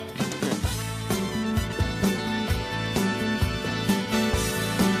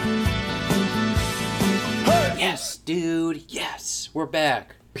dude, yes, we're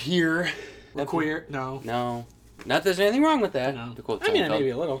back. Here. We're queer. No. No. Not that there's anything wrong with that. No. To quote I mean, Seinfeld. maybe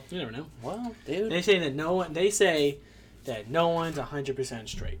a little. You never know. Well, dude. They say that no one's 100%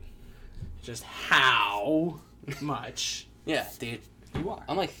 straight. Just how much Yeah, dude. you are.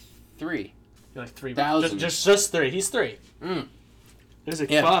 I'm like 3. You're like 3,000. Just 3. He's 3. There's a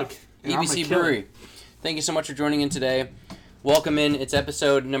bug. and I'm ABC gonna kill Brewery. it. Thank you so much for joining in today. Welcome in. It's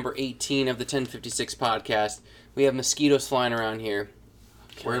episode number 18 of the 1056 podcast. We have mosquitoes flying around here.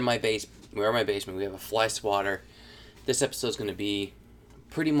 Okay. We're in my basement. We have a fly swatter. This episode is going to be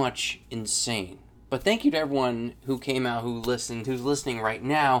pretty much insane. But thank you to everyone who came out, who's listening right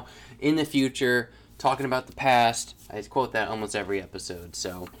now, in the future, talking about the past. I quote that almost every episode.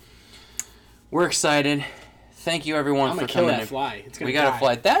 So we're excited. Thank you everyone for coming in. That fly. It's gonna We got die. a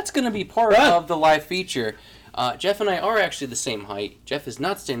fly. That's going to be part of the live feature. Jeff and I are actually the same height. Jeff is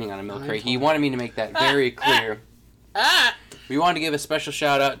not standing on a milk crate. He wanted me to make that very clear. We wanted to give a special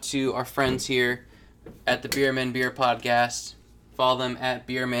shout out to our friends here at the Beerman Beer Podcast. Follow them at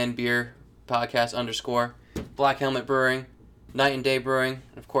Beerman Beer Podcast _ Black Helmet Brewing, Night and Day Brewing,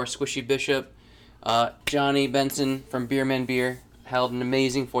 and of course Squishy Bishop. Johnny Benson from Beerman Beer held an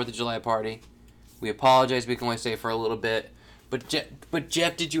amazing 4th of July party. We apologize, we can only stay for a little bit. But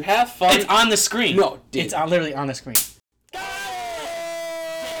Jeff, did you have fun? It's on the screen. No, dude. It's literally on the screen.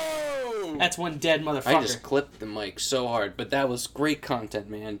 That's one dead motherfucker. I just clipped the mic so hard, but that was great content,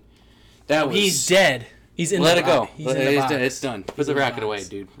 man. That was. He's dead. He's in Let the it go. box. He's in the box. It's done. Put the in the racket box. away,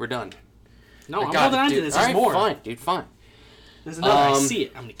 dude. We're done. No, I'm got holding it, on to dude. this. All There's right, more. fine, dude. Fine. There's another. I see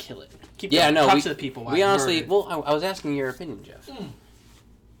it. I'm gonna kill it. Keep Yeah, going. no. Talk to the people. We honestly. murdered. Well, I was asking your opinion, Jeff.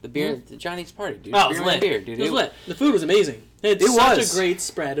 The beer, the Johnny's party, dude. Oh, it was Beer lit. and beer, dude. It was lit. The food was amazing. It's It such was. a great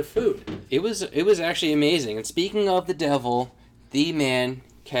spread of food. It was actually amazing. And speaking of the devil, the man,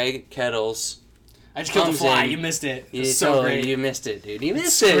 Keg Kettles. I just killed the Comes fly. in. You missed it. It You was so great. You missed it, dude. You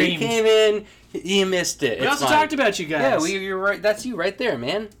missed it. You Screamed. came in. You missed it. We It's also fine. talked about you guys. Yeah, you're right. That's you right there,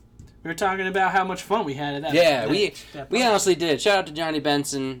 man. We were talking about how much fun we had at that. Yeah, that we party. honestly did. Shout out to Johnny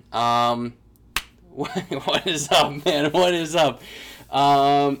Benson. What is up, man? What is up?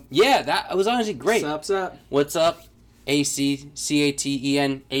 Yeah, that was honestly great. What's up? What's up?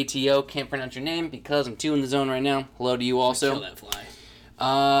 ACCATENATO. Can't pronounce your name because I'm too in the zone right now. Hello to you also. Kill that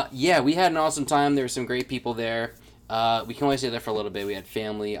fly. Yeah, we had an awesome time. There were some great people there. We can only stay there for a little bit. We had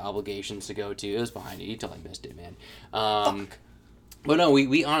family obligations to go to. It was behind you. You totally missed it, man. But no,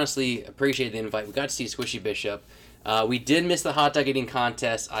 we honestly appreciate the invite. We got to see Squishy Bishop. We did miss the hot dog eating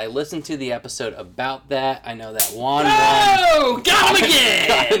contest. I listened to the episode about that. I know that Juan won. Oh, got him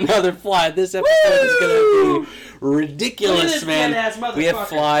Got again! another fly. This episode is going to be ridiculous, Look at this man. dead-ass We have motherfucker.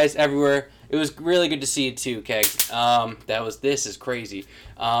 flies everywhere. It was really good to see you too, Keg. This is crazy.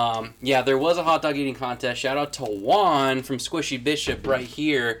 Yeah, there was a hot dog eating contest. Shout out to Juan from Squishy Bishop right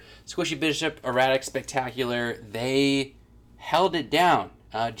here. Squishy Bishop, Erratic Spectacular. They held it down.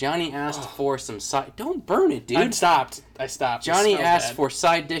 Johnny asked for some side. Don't burn it, dude. I stopped. Johnny It smells asked bad. for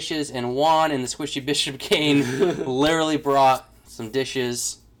side dishes, and Juan and the Squishy Bishop cane literally brought some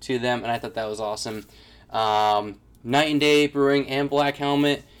dishes to them, and I thought that was awesome. Night and Day Brewing and Black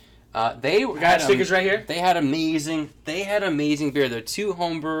Helmet. They got stickers right here. They had amazing beer. They're 2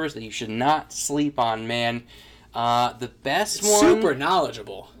 home brewers that you should not sleep on, man. The best one. Super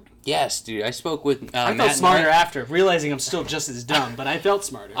knowledgeable. Yes, dude. I spoke with I Matt felt smarter Knight. after, realizing I'm still just as dumb, but I felt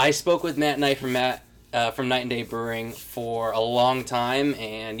smarter. I spoke with Matt Knight from Night and Day Brewing for a long time,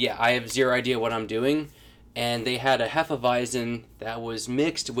 and yeah, I have zero idea what I'm doing. And they had a Hefeweizen that was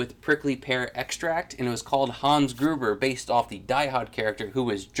mixed with prickly pear extract, and it was called Hans Gruber, based off the Die Hard character who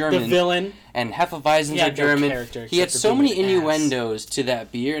was German. the villain. And Hefeweizens He are had no German. character He had except for so many being an ass. innuendos to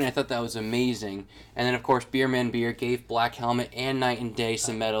that beer, and I thought that was amazing. And then, of course, Beerman Beer gave Black Helmet and Night and Day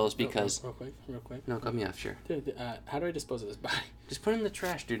some medals because... Real quick. No, cut me off, sure. Dude, how do I dispose of this body? Just put it in the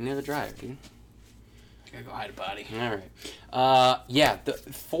trash, dude, near the dryer, dude. I gotta go hide a body. All right. Yeah, the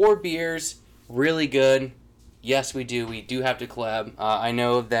 4 beers, really good. Yes, we do. We do have to collab. I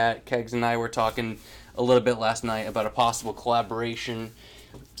know that Kegs and I were talking a little bit last night about a possible collaboration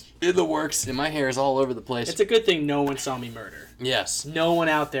in the works, and my hair is all over the place. It's a good thing no one saw me murder. Yes. No one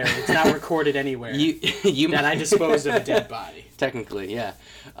out there. It's not recorded anywhere. You that I disposed of a dead body. Technically, yeah.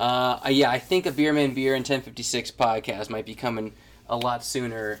 Yeah, I think a Beerman Beer and 1056 podcast might be coming a lot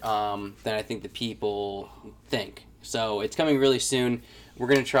sooner than I think the people think. So it's coming really soon. We're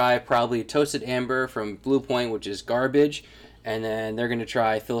going to try probably Toasted Amber from Blue Point, which is garbage. And then they're going to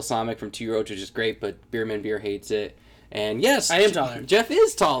try Philosophic from Two Roads, which is great, but Beerman Beer hates it. And yes, I am taller. Jeff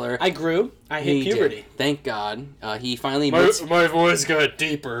is taller. I grew. I hit puberty. Did. Thank God. He finally my voice got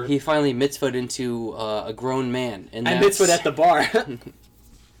deeper. He finally mitzvahed into a grown man. And I mitzvahed at the bar.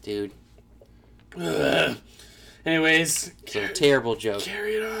 Dude. Anyways. It's a terrible joke.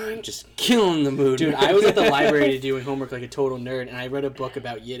 Carry it on. Just killing the mood. Dude, I was at the library doing homework like a total nerd, and I read a book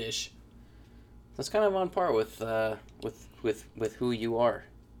about Yiddish. That's kind of on par with who you are.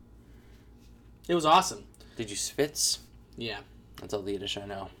 It was awesome. Did you spitz? Yeah. That's all the Yiddish I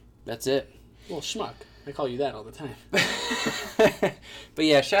know. That's it. Well, schmuck. I call you that all the time. But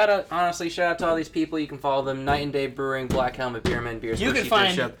yeah, shout out to all these people. You can follow them: Night and Day Brewing, Black Helmet, Beerman, Beers. You can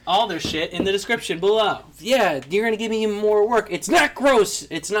find all their shit in the description below. Yeah, you're gonna give me more work. It's not gross.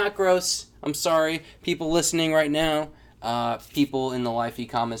 It's not gross. I'm sorry, people listening right now. People in the live feed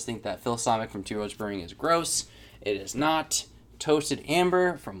comments think that Phil Sonic from Two Roads Brewing is gross. It is not. Toasted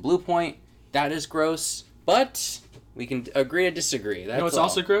Amber from Blue Point, that is gross. But we can agree to disagree. That's you know what's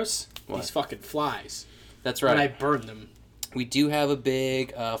also gross? What? These fucking flies. That's right. When I burn them. We do have a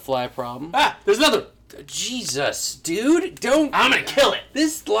big fly problem. Ah, there's another. Jesus, dude, don't. I'm gonna kill it.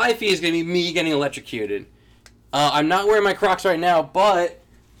 This live feed is gonna be me getting electrocuted. I'm not wearing my Crocs right now, but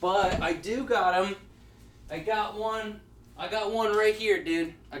I do got them. I got one right here,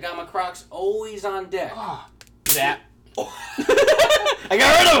 dude. I got my Crocs always on deck. Oh, that. I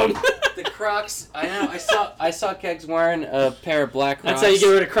got rid of them. The Crocs. I know. I saw Kegs wearing a pair of black Crocs. That's how you get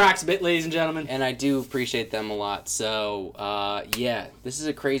rid of Crocs, ladies and gentlemen. And I do appreciate them a lot. So, yeah, this is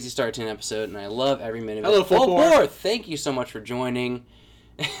a crazy start to an episode, and I love every minute of it. Hello, Full Bore. Thank you so much for joining.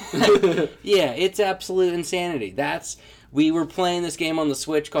 Yeah, it's absolute insanity. We were playing this game on the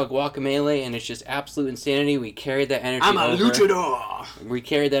Switch called Guacamelee, and it's just absolute insanity. We carried that energy over. I'm a luchador. We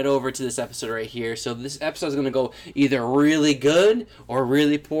carried that over to this episode right here. So this episode is going to go either really good or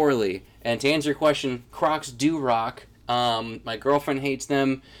really poorly. And to answer your question, Crocs do rock. My girlfriend hates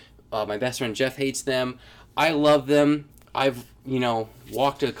them. My best friend Jeff hates them. I love them. I've,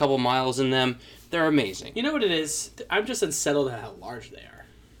 walked a couple miles in them. They're amazing. You know what it is? I'm just unsettled at how large they are.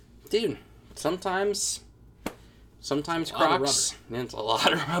 Dude, sometimes Crocs, it's a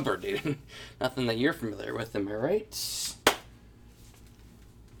lot of rubber, dude. Nothing that you're familiar with, am I right?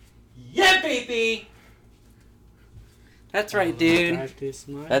 Yeah, baby! That's right, dude.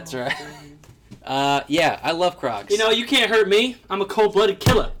 That's right. Yeah, I love Crocs. You can't hurt me. I'm a cold-blooded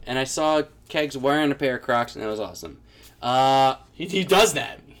killer. And I saw Kegs wearing a pair of Crocs, and it was awesome. He does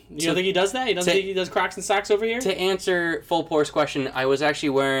that. You don't think he does that? He doesn't think he does Crocs and socks over here? To answer Full Pore's question, I was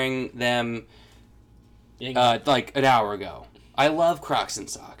actually wearing them like an hour ago. I love Crocs and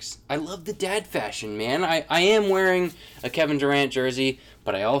socks. I love the dad fashion, man. I am wearing a Kevin Durant jersey,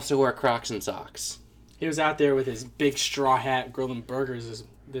 but I also wear Crocs and socks. He was out there with his big straw hat grilling burgers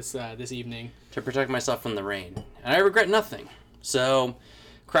this evening. To protect myself from the rain. And I regret nothing. So,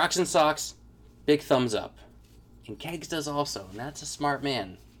 Crocs and socks, big thumbs up. And Kegs does also, and that's a smart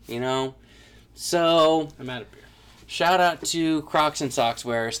man, So, I'm out of beer. Shout out to Crocs and Socks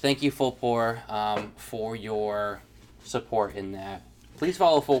Wearers. Thank you, Full Pour, for your support in that. Please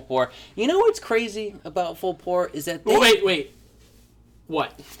follow Full Pour. You know what's crazy about Full Pour is that they... Wait.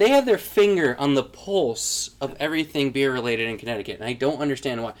 What? They have their finger on the pulse of everything beer-related in Connecticut, and I don't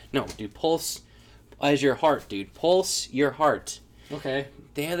understand why. No, dude, pulse as your heart, dude. Pulse your heart. Okay.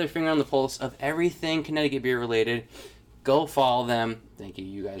 They have their finger on the pulse of everything Connecticut beer-related. Go follow them. Thank you.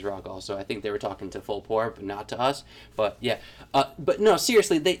 You guys rock also. I think they were talking to Full Pour, but not to us. But, yeah. But, no,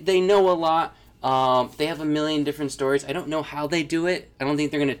 seriously, they know a lot. They have a million different stories. I don't know how they do it. I don't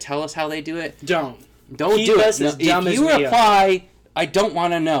think they're going to tell us how they do it. Don't do it. No, if you reply, I don't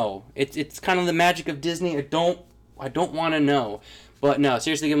want to know. It's kind of the magic of Disney. I don't want to know. But, no,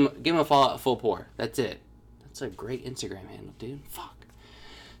 seriously, give them a follow at Full Pour. That's it. That's a great Instagram handle, dude. Fuck.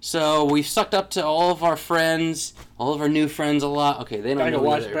 So we've sucked up to all of our friends, all of our new friends a lot. Okay, they don't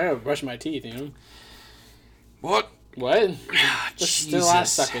know either. Brush my teeth, What? Just still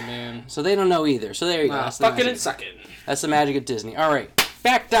ass sucking, man. So they don't know either. So there you go. Fucking and sucking. That's the magic of Disney. All right,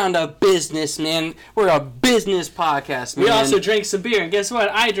 back down to business, man. We're a business podcast, man. We also drink some beer, and guess what?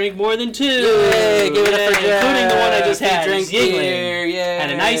 I drink more than two. Yay, give it up for Jeff. Including the one I just had. Drink beer, yay.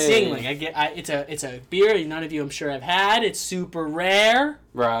 Had a nice Yingling. It's a beer none of you, I'm sure, have had. It's super rare.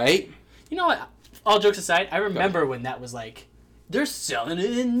 Right. You know what? All jokes aside, I remember when that was like, they're selling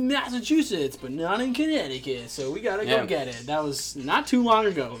it in Massachusetts, but not in Connecticut, so we gotta go get it. That was not too long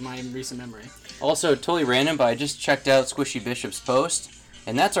ago, in my recent memory. Also, totally random, but I just checked out Squishy Bishop's post,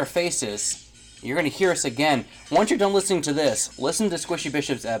 and that's our faces. You're gonna hear us again. Once you're done listening to this, listen to Squishy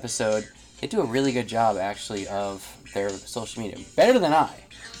Bishop's episode. They do a really good job, actually, of their social media. Better than I.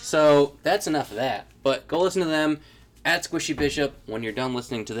 So, that's enough of that. But go listen to them. At Squishy Bishop, when you're done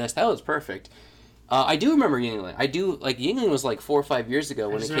listening to this, that was perfect. I do remember Yuengling. Yuengling was like 4 or 5 years ago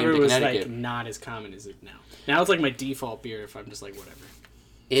when it came to Connecticut. It was like not as common as it now. Now it's like my default beer if I'm just like whatever.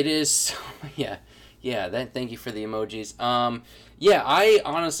 It is, yeah. Thank you for the emojis. I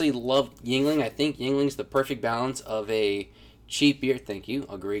honestly love Yuengling. I think Yuengling's the perfect balance of a cheap beer. Thank you.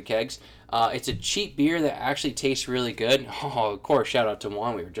 Agreed, Kegs. It's a cheap beer that actually tastes really good. Oh, of course, shout out to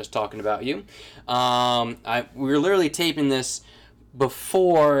Juan. We were just talking about you. We were literally taping this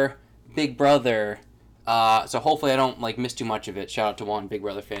before Big Brother, so hopefully I don't miss too much of it. Shout out to Juan, Big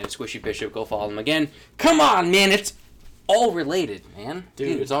Brother fan. Squishy Bishop, go follow him again. Come on, man, it's all related, man.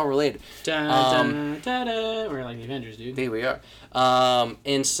 Dude, it's all related. We're like the Avengers, dude. There we are.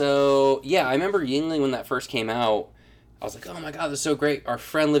 And so, yeah, I remember Yuengling when that first came out. I was like, oh my god, this is so great. Our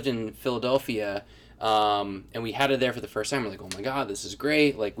friend lived in Philadelphia, and we had it there for the first time. We're like, oh my god, this is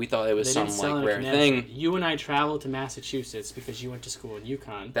great. We thought it was some rare thing. You and I traveled to Massachusetts because you went to school in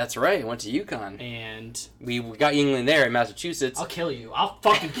UConn. That's right, I went to UConn. And we got Yuengling there in Massachusetts. I'll kill you. I'll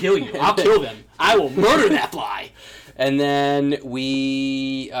fucking kill you. I'll kill them. I will murder that fly. And then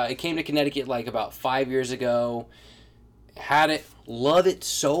it came to Connecticut about 5 years ago. Had it, love it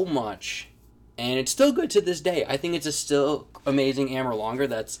so much. And it's still good to this day. I think it's a still amazing Amber Longer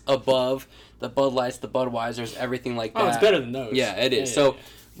that's above the Bud Lights, the Budweisers, everything like that. Oh, it's better than those. Yeah, it is. So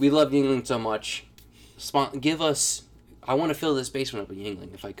we love Yuengling so much. Give us... I want to fill this basement up with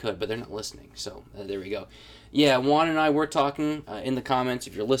Yuengling if I could, but they're not listening. So there we go. Yeah, Juan and I were talking in the comments.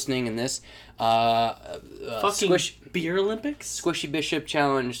 If you're listening in this, fucking Beer Olympics. Squishy Bishop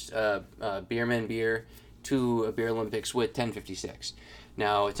challenged Beerman Beer to a Beer Olympics with 1056.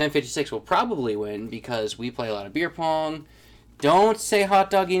 Now 1056 will probably win because we play a lot of beer pong. Don't say hot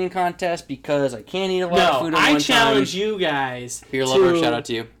dog eating contest because I can't eat a lot of food at one time. I challenge you guys. Beer lover, shout out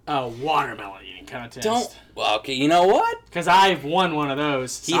to you. A watermelon eating contest. Well, okay, you know what? Because I've won one of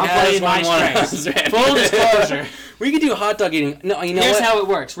those. So I'm playing my strengths. Full disclosure. We could do hot dog eating. No, you know Here's what? how it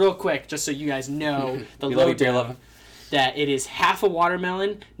works, real quick, just so you guys know the lowdown. That it is half a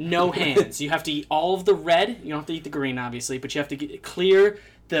watermelon, no hands. You have to eat all of the red. You don't have to eat the green, obviously, but you have to clear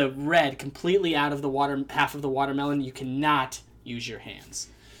the red completely out of the half of the watermelon. You cannot use your hands.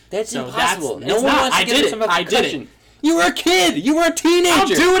 That's impossible. No one wants to get it. I did it. You were a kid. You were a teenager. I'll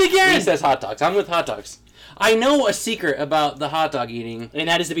do it again. He says hot dogs. I'm with hot dogs. I know a secret about the hot dog eating. And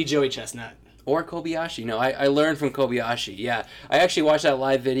that is to be Joey Chestnut. Or Kobayashi. No, I learned from Kobayashi. Yeah. I actually watched that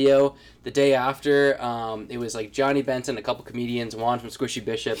live video the day after. It was Johnny Benson, a couple comedians, Juan from Squishy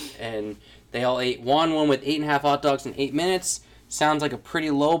Bishop, and they all ate. Juan won with 8.5 hot dogs in 8 minutes. Sounds like a pretty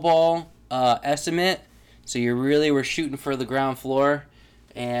low ball estimate. So you really were shooting for the ground floor.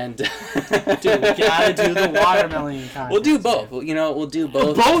 And dude, we gotta do the watermelon contest. We'll do both. We'll do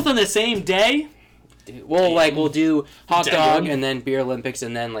both. Both on the same day? We'll do hot dog and then Beer Olympics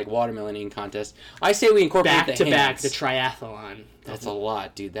and then watermelon eating contest. I say we incorporate back to back the triathlon. That's a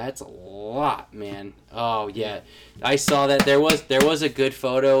lot, dude. That's a lot, man. Oh yeah, I saw that there was a good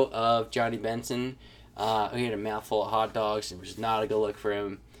photo of Johnny Benson. He had a mouthful of hot dogs. It was not a good look for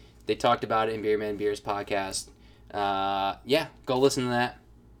him. They talked about it in Beerman Beer's podcast. Yeah, go listen to that.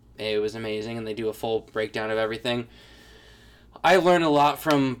 It was amazing, and they do a full breakdown of everything. I learned a lot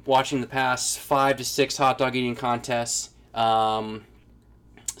from watching the past 5 to 6 hot dog eating contests. So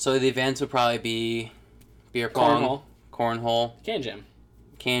the events would probably be beer pong, cornhole,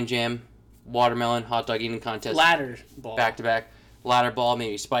 can jam, watermelon, hot dog eating contest, ladder ball, back to back, ladder ball,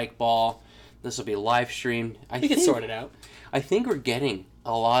 maybe spike ball. This will be live streamed. We can sort it out. I think we're getting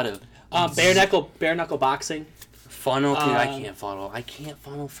a lot of bare knuckle boxing. Funnel, dude. I can't funnel. I can't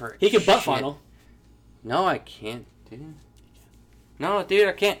funnel for. He can butt funnel. No, I can't, dude. No, dude,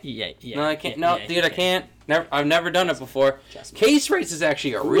 I can't. Yeah. No, I can't. No, dude, I can't. I've never done it before. Case race is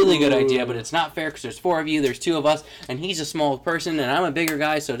actually a really good idea, but it's not fair because there's 4 of you, there's 2 of us, and he's a small person, and I'm a bigger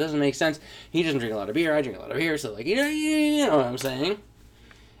guy, so it doesn't make sense. He doesn't drink a lot of beer, I drink a lot of beer, so you know what I'm saying.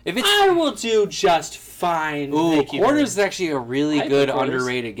 I will do just fine. Ooh, Quarters is actually a really good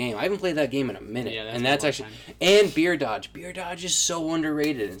underrated game. I haven't played that game in a minute, and that's actually and Beer Dodge. Beer Dodge is so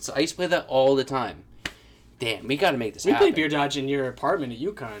underrated, and so I used to play that all the time. Damn, we got to make this happen. We played Beer Dodge in your apartment at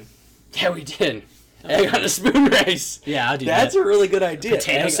UConn. Yeah, we did. Egg on a spoon race. Yeah, I'll do that. That's a really good idea.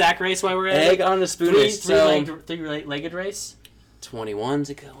 Potato sack race while we're at it. Egg on a spoon race. Three-legged race.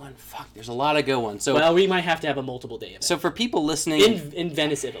 21's a good one. Fuck, there's a lot of good ones. So, well, we might have to have a multiple day event. So for people listening... In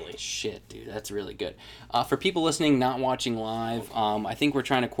Venice, Italy. Shit, dude, that's really good. For people listening, not watching live, I think we're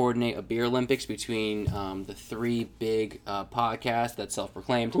trying to coordinate a beer Olympics between the 3 big podcasts that's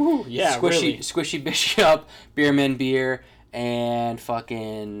self-proclaimed. Ooh, yeah, really. Squishy Bishop, Beerman Beer, and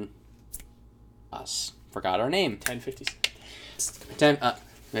fucking us. Forgot our name. 1056.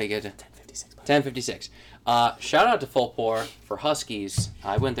 1056. Shout out to Full Pour for Huskies.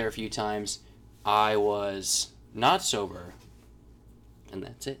 I went there a few times. I was not sober. And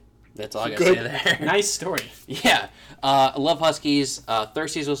that's it. That's all I gotta say there. Nice story. Yeah. I love Huskies.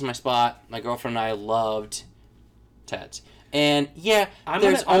 Thirsties was my spot. My girlfriend and I loved Ted's. And yeah,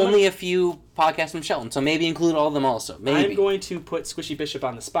 there's only a few podcasts from Shelton, so maybe include all of them also. Maybe. I'm going to put Squishy Bishop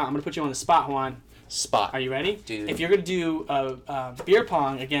on the spot. I'm going to put you on the spot, Juan. Spot. Are you ready? Dude. If you're going to do a beer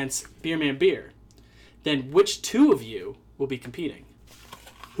pong against Beer Man Beer, then which two of you will be competing?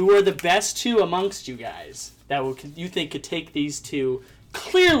 Who are the best two amongst you guys that you think could take these two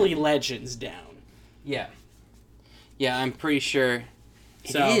clearly legends down? Yeah. Yeah, I'm pretty sure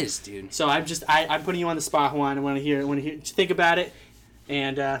it is, dude. So I'm putting you on the spot, Juan. I want to hear think about it,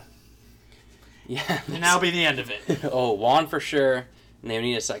 and yeah, and that'll be the end of it. Oh, Juan for sure, and they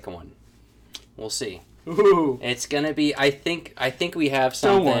need a second one. We'll see. Ooh. It's gonna be. I think we have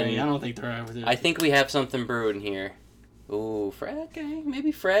something. Don't worry, I don't think they're over there. I think we have something brewed in here. Ooh, Fred. Okay,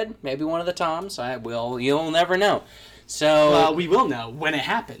 maybe Fred. Maybe one of the Toms. You'll never know. So. Well, we will know when it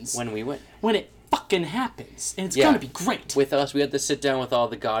happens. When we win. When it fucking happens, and it's gonna be great. With us, we have to sit down with all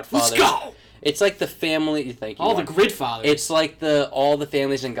the Godfathers. Let's go. It's like the family. Thank you. All the Gridfathers. It's like all the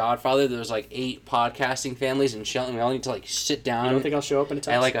families in Godfather. There's like 8 podcasting families in Shelton. We all need to like sit down. You don't think I'll show up in a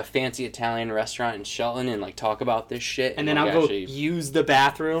tux? At like a fancy Italian restaurant in Shelton and like talk about this shit. And then I'll go use the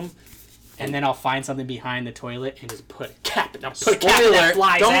bathroom, and then I'll find something behind the toilet and just put a cap in that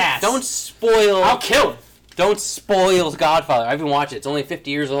fly's ass. Don't spoil. I'll kill him. Don't spoil Godfather. I haven't watched it. It's only 50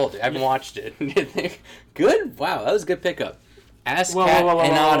 years old. I haven't watched it. Good? Wow, that was a good pickup. Ask Cat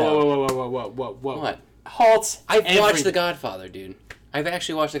and Otto. Whoa. What? Halt. I've watched The Godfather, dude. I've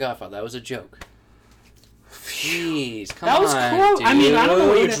actually watched The Godfather. That was a joke. Jeez, come on. That was cool. Dude. I mean, I don't know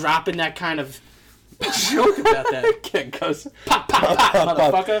why you're dropping that kind of joke about that. It goes pop,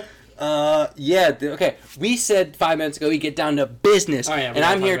 motherfucker. Yeah, okay. We said 5 minutes ago we get down to business. Oh, yeah, and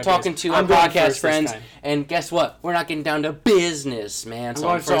I'm here talking to our podcast friends. And guess what? We're not getting down to business, man. So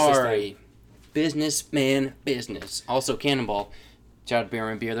I'm sorry. Business, man, business. Also, Cannonball. Shout out to Beer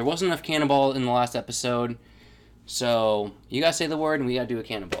and Beer. There wasn't enough Cannonball in the last episode. So you gotta say the word and we gotta do a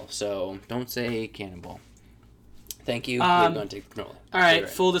Cannonball. So don't say Cannonball. Thank you. We're going to take control. All right,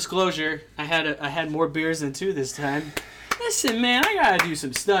 full disclosure. I had more beers than 2 this time. Listen, man, I gotta do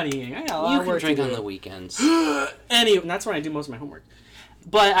some studying. I got a lot of work to do. You can drink on the weekends. That's when I do most of my homework.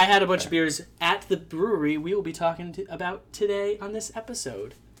 But I had a bunch of beers at the brewery we will be talking about today on this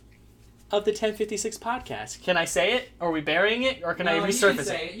episode of the 1056 podcast. Can I say it? Are we burying it? Or can I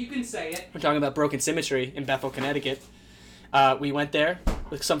resurface it? You can say it. We're talking about Broken Symmetry in Bethel, Connecticut. We went there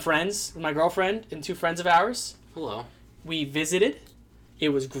with some friends, my girlfriend, and 2 friends of ours. Hello. We visited. It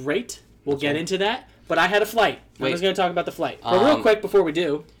was great. We'll get into that. But I had a flight. I was going to talk about the flight. But real quick before we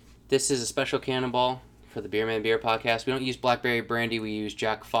do. This is a special Cannonball for the Beer Man Beer podcast. We don't use Blackberry Brandy. We use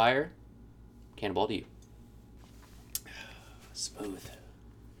Jack Fire. Cannonball to you. Smooth.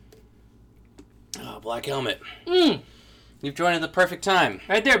 Oh, Black Helmet. You've joined at the perfect time.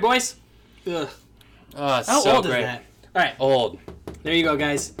 Right there, boys. Ugh. Oh, it's How so old great. is that? All right. Old. There you go,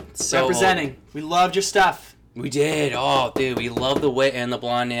 guys. So representing. old. We loved your stuff. We did. Oh, dude, we love the wit and the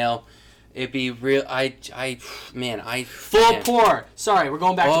blonde nail. It'd be real. Full pour. Sorry, we're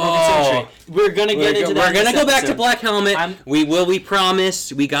going back to Broken Symmetry. We're gonna get into that. We're gonna go back to Black Helmet. We will. We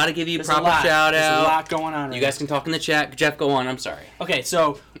promise. We got to give you a proper shout out. There's a lot going on. You guys can talk in the chat. Jeff, go on. I'm sorry. Okay,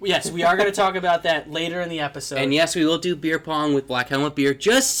 so yes, we are gonna talk about that later in the episode. And yes, we will do beer pong with Black Helmet beer.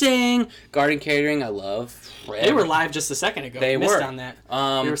 Just saying. Garden Catering, I love. They were live just a second ago. They missed were on that.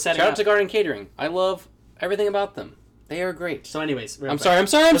 We were setting shout out to Garden Catering. I love everything about them. They are great. So anyways, I'm sorry.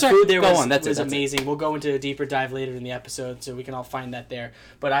 The food there go on. That's amazing. We'll go into a deeper dive later in the episode, so we can all find that there.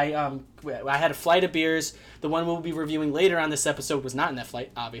 But I had a flight of beers. The one we'll be reviewing later on this episode was not in that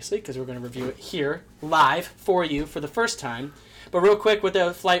flight, obviously, because we're going to review it here live for you for the first time. But real quick, what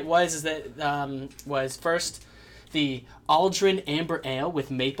the flight was was first the Aldrin Amber Ale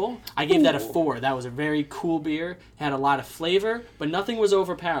with maple. I gave that a 4. That was a very cool beer. It had a lot of flavor, but nothing was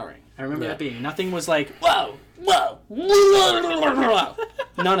overpowering. I remember that being. Nothing was like, whoa.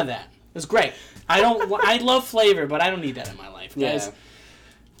 None of that. It was great. I love flavor, but I don't need that in my life, guys. Yeah.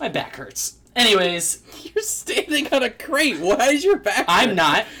 My back hurts. Anyways, you're standing on a crate. Why is your back hurt? I'm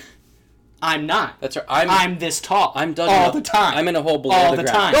not. That's right. I'm this tall. I'm done all the time. I'm in a hole below all the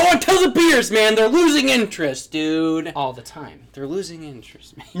ground. Go on, tell the beers, man. They're losing interest, dude. All the time. They're losing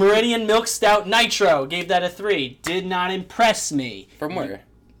interest, man. Meridian Milk Stout Nitro. Gave that a 3. Did not impress me. From where?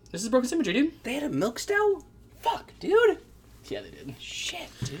 This is Broken Symmetry, dude. They had a milk stout? Fuck, dude. Yeah, they did. Shit,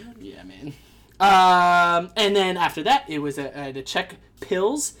 dude. Yeah, man. And then after that, it was the Czech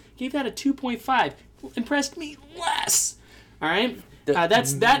Pils. Gave that a 2.5. Impressed me less. All right.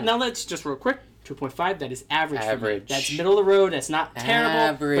 That's that. Now let's just real quick. 2.5. That is average. For me. That's middle of the road. That's not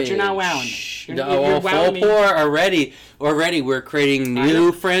terrible, but you're not wowing. You're wowing me. Already we're creating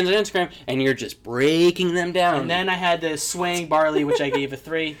new friends on Instagram, and you're just breaking them down. And then I had the swaying barley, which I gave a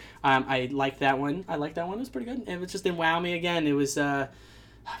 3. I liked that one. It was pretty good. It was just didn't wow me again. It was.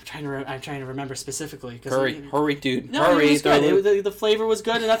 I'm trying to remember specifically. Hurry, dude. No, hurry. It was good. The flavor was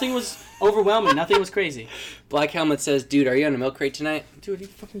good, and nothing was overwhelming. Nothing was crazy. Black Helmet says, "Dude, are you on a milk crate tonight?" Dude, are you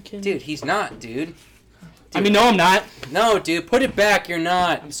fucking kidding me? Dude, he's not, dude. I mean, no, I'm not. No, dude, put it back. You're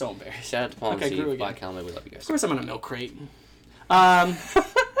not. I'm so embarrassed. Shout out to Paul and Steve. Black Helmet, we love you guys. Of course, I'm on a milk crate. Hi,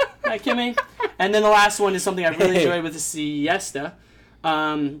 Kimmy. And then the last one is something I really enjoyed with the siesta.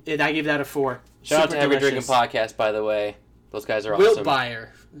 I gave that a 4. Shout out to Every Drinking Podcast, by the way. Those guys are awesome. Wiltbeyer.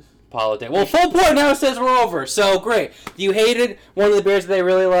 Holiday. Well, full point now says we're over. So great. You hated one of the beers that they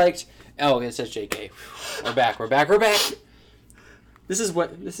really liked. Oh, it says JK. We're back. This is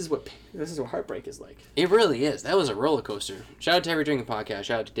what heartbreak is like. It really is. That was a roller coaster. Shout out to Every Drinking Podcast.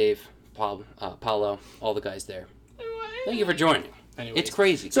 Shout out to Dave, Paulo, all the guys there. Thank you for joining. Anyways. It's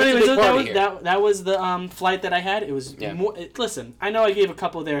crazy. So anyways, that was the flight that I had. It was more. Listen, I know I gave a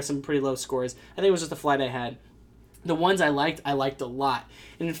couple there some pretty low scores. I think it was just the flight I had. The ones I liked a lot.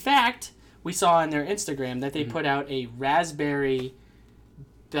 And in fact, we saw on their Instagram that they put out a raspberry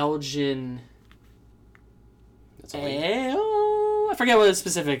Belgian ale. I forget what the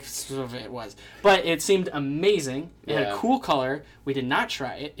specific of it was, but it seemed amazing. It had a cool color. We did not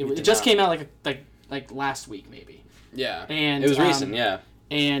try it. It just came out like last week maybe. Yeah. And it was recent. Yeah.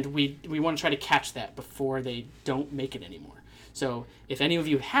 And we want to try to catch that before they don't make it anymore. So if any of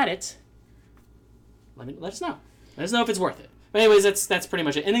you had it, let us know. Let us know if it's worth it. But anyways, that's pretty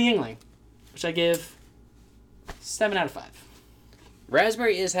much it. And the Yingling, which I give 7 out of 5.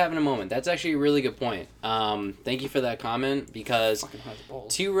 Raspberry is having a moment. That's actually a really good point. Thank you for that comment, because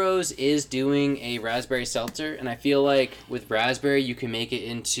Two Rows is doing a raspberry seltzer, and I feel like with raspberry you can make it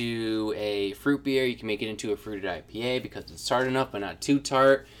into a fruit beer, you can make it into a fruited IPA because it's tart enough but not too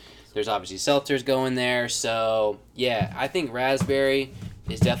tart. There's obviously seltzers going there, so yeah, I think raspberry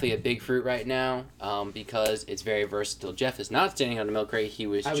is definitely a big fruit right now, because it's very versatile. Jeff is not standing on the milk crate.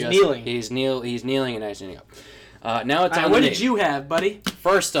 Kneeling. He's kneeling and I'm standing up. Now it's on what me. did you have, buddy?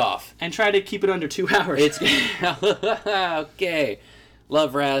 First off, and try to keep it under 2 hours. It's okay.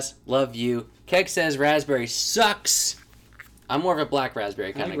 Love Raz, love you. Keg says raspberry sucks. I'm more of a black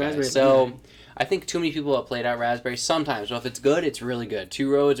raspberry kind of guy. So I think too many people have played out raspberry sometimes. So if it's good, it's really good. Two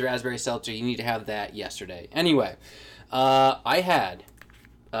Roads raspberry seltzer. You need to have that yesterday. Anyway, I had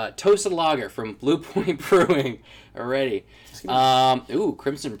Toasted Lager from Blue Point Brewing already.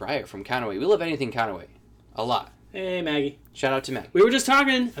 Crimson Briar from Counterweight. We love anything Counterweight. A lot. Hey, Maggie. Shout out to Meg. We were just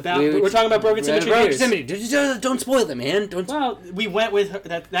talking about... We're talking about Broken Symmetry beers. Don't spoil them, man. Well, we went with her.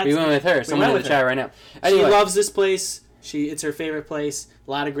 We went with her. Someone in the chat right now. Anyway. She loves this place. It's her favorite place.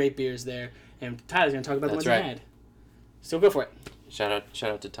 A lot of great beers there. And Tyler's going to talk about the ones he had. So go for it. Shout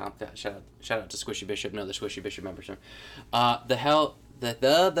out to Tom. Shout out to Squishy Bishop. No, the Squishy Bishop membership. The hell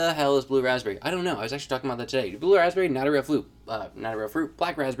is Blue Raspberry? I don't know. I was actually talking about that today. Blue Raspberry, not a real fruit.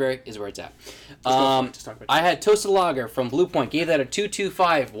 Black Raspberry is where it's at. I had Toasted Lager from Blue Point. Gave that a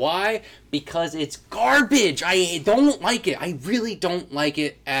 2.25. Why? Because it's garbage. I don't like it. I really don't like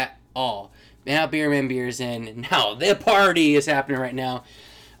it at all. Now Beerman Beer's in. Now the party is happening right now.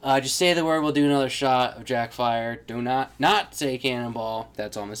 Just say the word. We'll do another shot of Jack Fire. Do not say Cannonball.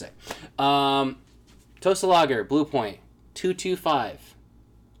 That's all I'm gonna say. Toasted Lager, Blue Point, 2.25.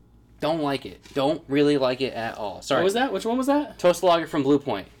 Don't like it. Don't really like it at all. Sorry. What was that? Which one was that? Toasted Lager from Blue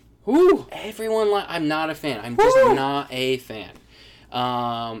Point. Ooh. I'm not a fan. I'm just not a fan.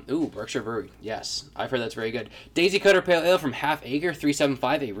 Berkshire Brewery. Yes. I've heard that's very good. Daisy Cutter Pale Ale from Half Acre,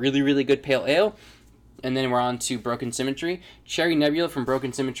 3.75. A really, really good pale ale. And then we're on to Broken Symmetry. Cherry Nebula from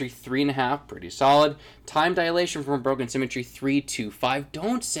Broken Symmetry, 3.5. Pretty solid. Time Dilation from Broken Symmetry, 3.25.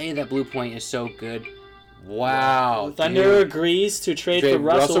 Don't say that Blue Point is so good. Wow. Thunder agrees to trade for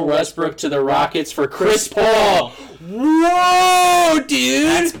Russell Westbrook to the Rockets for Chris Paul. Whoa, dude.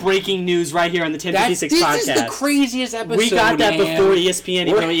 That's breaking news right here on the 1056 podcast. This is the craziest episode, we got that before ESPN,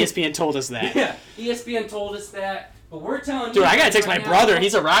 even though ESPN told us that. Yeah, ESPN told us that, but we're telling you. Dude, I gotta text my brother.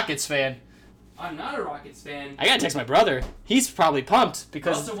 He's a Rockets fan. I'm not a Rockets fan. I gotta text my brother. He's probably pumped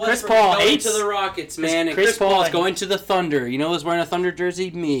because Chris Paul hates to the Rockets, man. And Chris Paul is going to the Thunder. You know who's wearing a Thunder jersey?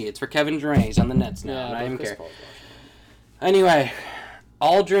 Me. It's for Kevin Durant. He's on the Nets now. I don't even care. Anyway,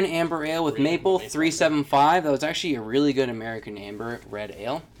 Aldrin Amber Ale with Maple, 3.75. That was actually a really good American Amber Red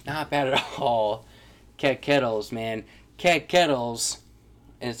Ale. Not bad at all. Keg Kettles, man. Keg Kettles.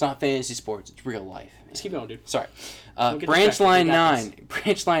 And it's not fantasy sports. It's real life. Just keep going, dude. Sorry. Branch Line 9.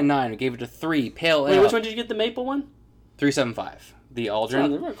 Branch Line 9. We gave it a 3. Pale Ale. Wait, which one did you get? The maple one? 375. The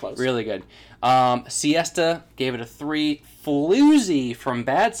Aldrin. They were close. Really good. Siesta gave it a 3. Floozy from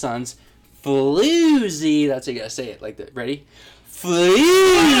Bad Sons. Floozy. That's how you gotta say it. Like that. Ready?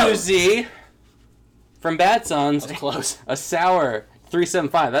 Floozy from Bad Sons. That was close. A sour.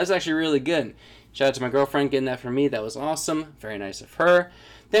 375. That was actually really good. Shout out to my girlfriend getting that for me. That was awesome. Very nice of her.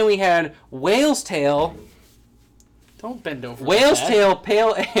 Then we had Whale's Tail. Don't bend over. Whale's Tail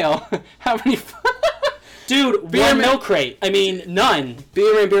Pale Ale. How many? Dude, one milk crate. I mean, none.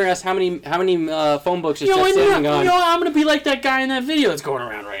 Beer asks how many phone books is Jeff standing on? You know, I'm gonna be like that guy in that video that's going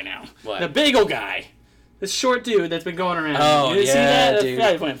around right now. What? The bagel guy. This short dude that's been going around. Oh, you didn't see that? dude.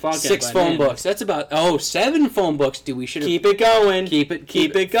 That went fucking 6 phone bananas. books. That's about 7 phone books, dude. We should Keep it going. keep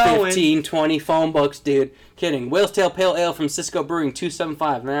it going. 15, 20 phone books, dude. Kidding. Whale's Tail Pale Ale from Cisco Brewing,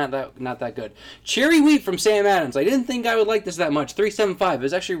 275. Not that good. Cherry Wheat from Sam Adams. I didn't think I would like this that much. 375. It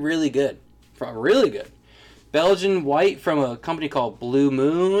was actually really good. Really good. Belgian White from a company called Blue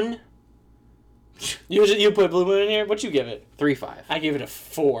Moon. You put Blue Moon in here? What'd you give it? 3.5. I gave it a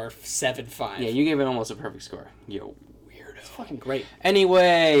 4.75. Yeah, you gave it almost a perfect score. You weirdo. It's fucking great.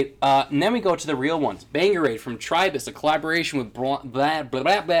 Anyway, and then we go to the real ones. Bangerade from Tribus, a collaboration with Blind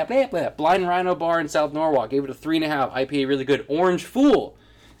Rhino Bar in South Norwalk. Gave it a 3.5. IPA, really good. Orange Fool,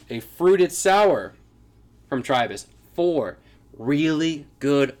 a fruited sour from Tribus. 4. Really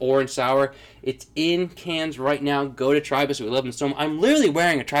good orange sour. It's in cans right now. Go to Tribus. We love them so much. I'm literally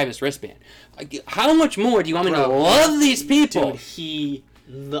wearing a Tribus wristband. Like, how much more do you want me to love these people? Dude,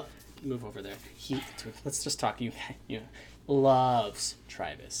 move over there. Let's just talk. You loves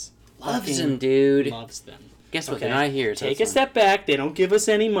Tribus. Loves them, dude. Loves them. Guess what? They're not here. So Take a step back. They don't give us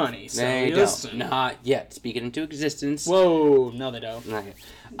any money. So they listen. don't. Not yet. Speaking into existence. Whoa. No, they don't. Not yet.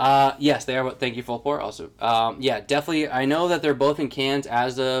 Yes, they are. Thank you, Full Pour. Also, yeah, definitely. I know that they're both in cans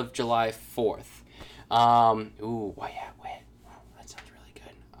as of July 4th. Ooh, why yeah, wit. Ooh, that sounds really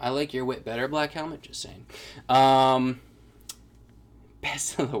good. I like your wit better, Black Helmet. Just saying.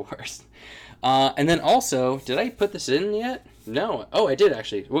 Best of the worst. And then also, did I put this in yet? No. Oh, I did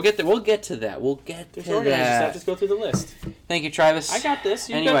actually. We'll get to that. We'll get to that. Just go through the list. Thank you, Travis. I got this.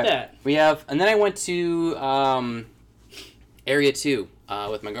 You anyway, got that. We have, and then I went to Area 2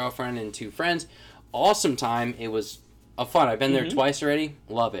 with my girlfriend and 2 friends. Awesome time. It was fun. I've been there twice already.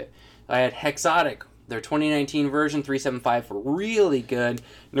 Love it. I had Hexotic, their 2019 version, 375, really good.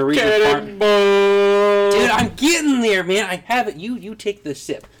 Norwegian Farm. Dude, I'm getting there, man. I have it. You take the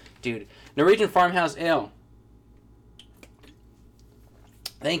sip, dude. Norwegian Farmhouse Ale.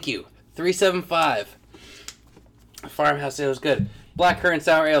 Thank you. 375. Farmhouse Ale is good. Black Currant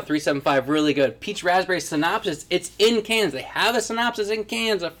Sour Ale, 375, really good. Peach Raspberry Synopsis, it's in cans. They have a Synopsis in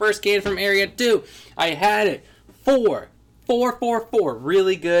cans. The first can from Area 2. I had it. 4. 4,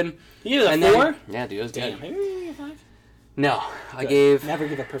 really good. You gave it a 4? Yeah, dude, it was good. Maybe you gave 5? No, I gave Never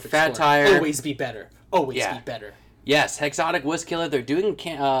give a perfect Fat score. Tire. Always be better. Always be better. Yes, Hexotic was killer. They're doing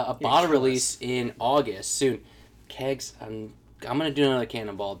a bottle release in August soon. Kegs, I'm gonna do another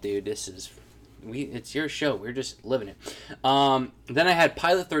Cannonball, dude. It's your show. We're just living it. Then I had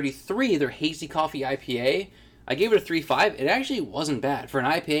Pilot 33, their Hazy Coffee IPA. I gave it a 3.5. It actually wasn't bad for an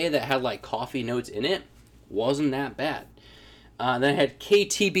IPA that had like coffee notes in it. Wasn't that bad. Then I had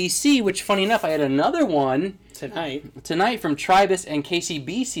KTBC, which funny enough, I had another one tonight from Tribus and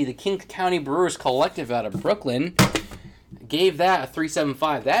KCBC, the King County Brewers Collective out of Brooklyn. Gave that a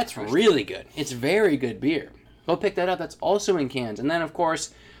 3.75. That's really good. It's very good beer. Go pick that up. That's also in cans. And then, of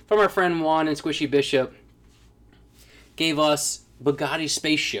course, from our friend Juan and Squishy Bishop, gave us Bugatti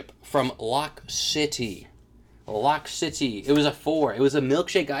Spaceship from Lock City. Lock City. It was a 4. It was a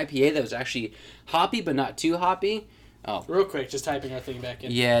milkshake IPA that was actually hoppy, but not too hoppy. Oh. Real quick, just typing our thing back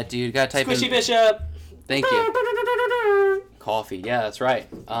in. Yeah, dude. Gotta type Squishy in... Bishop. Thank you. Coffee. Yeah, that's right.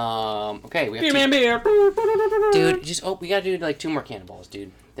 Okay, we have beer. Dude, we gotta do like 2 more Cannonballs,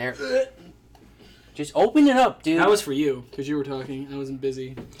 dude. There. Just open it up, dude. That was for you, because you were talking. I wasn't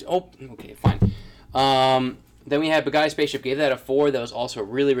busy. Oh, okay, fine. Then we had Bugatti Spaceship. Gave that a 4. That was also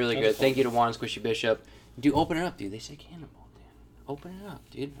really, really good. Thank you to Juan Squishy Bishop. Dude, open it up, dude. They say Cannonball, dude. Open it up,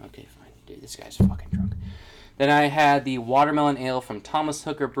 dude. Okay, fine. Dude, this guy's fucking drunk. Then I had the Watermelon Ale from Thomas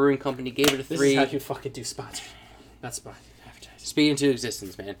Hooker Brewing Company. Gave it a 3. This is how you fucking do sponsors. Not sponsors. Advertising. Speaking to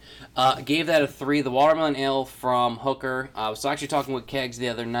existence, man. Gave that a 3. The Watermelon Ale from Hooker. I was actually talking with Kegs the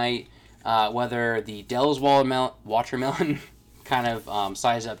other night whether the Dell's watermelon kind of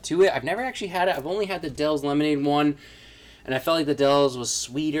size up to it. I've never actually had it. I've only had the Dell's Lemonade one. And I felt like the Delos was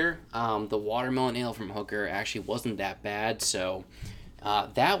sweeter. The watermelon ale from Hooker actually wasn't that bad. So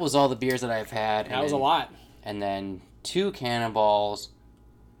that was all the beers that I've had. That was a lot. And then 2 Cannonballs.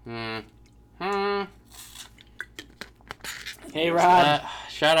 Hey, Rob.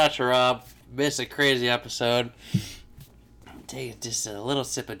 Shout out to Rob. It's a crazy episode. Take just a little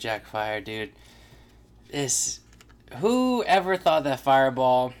sip of Jack Fire, dude. Who ever thought that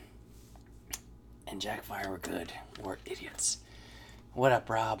Fireball and Jack Fire were good? We're idiots. What up,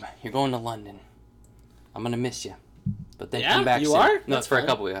 Rob? You're going to London. I'm gonna miss you. But then come back you soon. are? No, That's it's for fine. a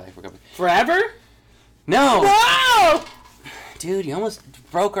couple weeks. Forever? No! Wow! Dude, you almost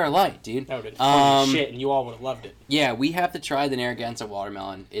broke our light, dude. That would have been fun as shit, and you all would have loved it. Yeah, we have to try the Narragansett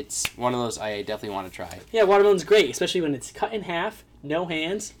watermelon. It's one of those I definitely want to try. Yeah, watermelon's great, especially when it's cut in half, no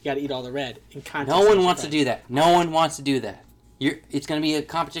hands. You got to eat all the red. No one wants to do that. No one wants to do that. It's gonna be a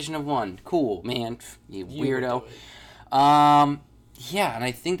competition of one. Cool, man. You weirdo. Yeah, and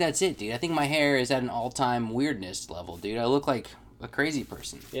I think that's it, dude. I think my hair is at an all-time weirdness level, dude. I look like a crazy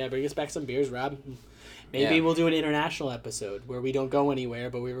person. Yeah, bring us back some beers, Rob. Maybe we'll do an international episode where we don't go anywhere,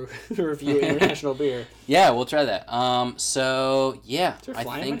 but we review international beer. Yeah, we'll try that. So yeah, Is there a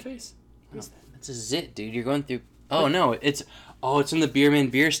fly in my face? That's a zit, dude. You're going through. Oh no, it's from the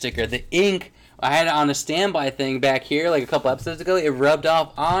Beerman beer sticker. The ink. I had it on a standby thing back here, like a couple episodes ago. It rubbed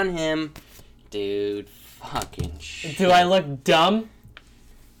off on him, dude. Fucking shit. Do I look dumb?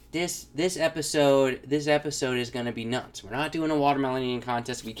 This episode is gonna be nuts. We're not doing a watermelon eating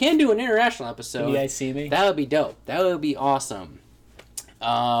contest. We can do an international episode. Can you guys see me? That would be dope. That would be awesome.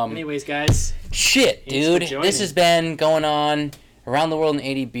 Anyways, guys. Shit, dude. This has been going on around the world in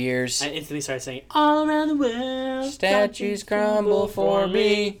 80 beers. I instantly started saying, all around the world. Statues crumble for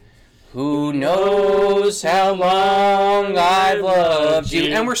me. Who knows how long I've loved you.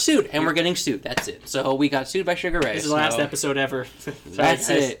 And we're sued. And we're getting sued. That's it. So we got sued by Sugar Ray. This is the last episode ever. That's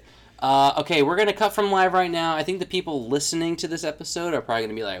it. Okay, we're going to cut from live right now. I think the people listening to this episode are probably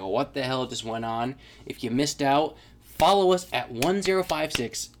going to be like, well, what the hell just went on? If you missed out, follow us at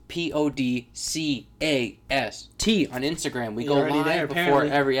 1056 PODCAST on Instagram. We go live there, before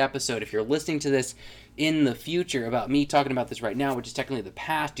apparently. every episode. If you're listening to this in the future about me talking about this right now, which is technically the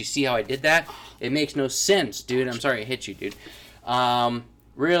past, you see how I did that? It makes no sense, dude. I'm sorry I hit you, dude.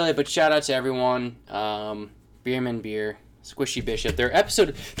 Really, but shout out to everyone. Beerman Beer, Squishy Bishop. Their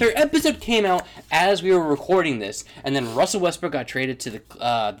episode came out as we were recording this, and then Russell Westbrook got traded to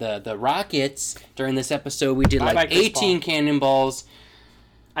the Rockets during this episode. We did like 18 cannonballs.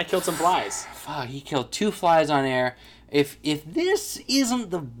 I killed some flies. Fuck, he killed 2 flies on air. If this isn't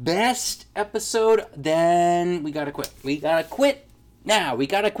the best episode, then we gotta quit. We gotta quit now. We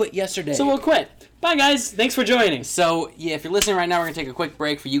gotta quit yesterday. So we'll quit. Bye, guys. Thanks for joining. So, yeah, if you're listening right now, we're gonna take a quick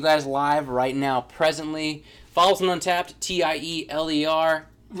break for you guys live right now, presently. Follow us on Untapped, TIELER.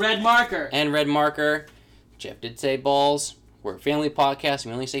 Red marker. And Red Marker. Jeff did say balls. We're a family podcast.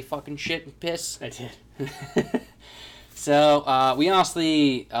 We only say fucking shit and piss. I did. So, we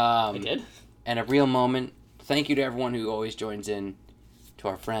honestly... I did? And a real moment. Thank you to everyone who always joins in. To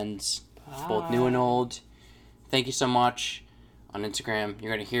our friends, both new and old. Thank you so much. On Instagram,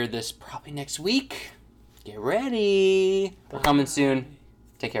 you're going to hear this probably next week. Get ready. We're coming soon.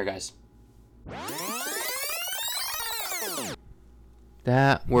 Take care, guys.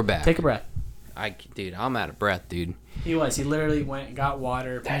 We're back. Take a breath. Dude, I'm out of breath, dude. He was. He literally went and got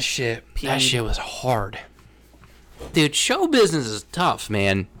water. That shit was hard. Dude, show business is tough,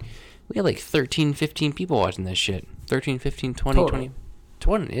 man. We had like 13, 15 people watching this shit. 13, 15, 20, Total.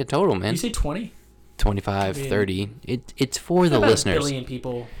 20. Yeah, total, man. You say 20? 25, 30. It's for the About listeners. 1 billion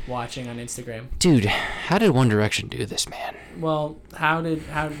people watching on Instagram. Dude, how did One Direction do this, man? Well, how they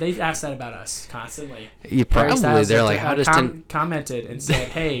asked that about us constantly. You probably, they're like, how does commented and said,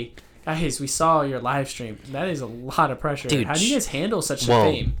 hey, guys, we saw your live stream. That is a lot of pressure. Dude, how do you guys handle such well,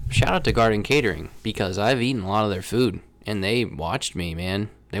 fame? Shout out to Garden Catering, because I've eaten a lot of their food, and they watched me, man.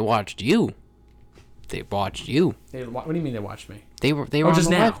 They watched you. They watched you. What do you mean they watched me? They were on just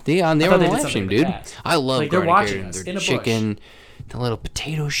the now. live. They were on the live stream, dude. I love Like, they're Garden watching Catering. us Their in a bush. chicken, the little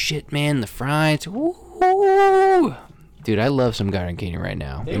potato shit, man. The fries. Ooh. Dude, I love some Garden Catering right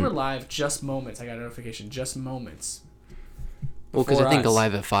now. They were live just moments. I got a notification. Just moments. Well, because I think us.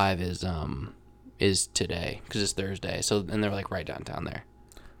 Alive at 5 is today, because it's Thursday. So, and they're like right downtown there.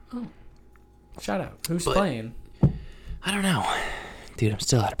 Oh. Shout out. Who's playing? I don't know. Dude, I'm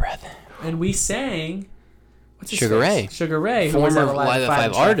still out of breath. And we sang... What's his Sugar Ray. face? Sugar Ray, who was former at Live at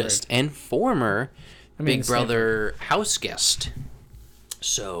 5 in artist Stratford. and former I mean, Big Brother house guest.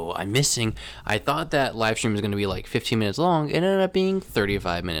 So I'm missing. I thought that live stream was going to be like 15 minutes long. It ended up being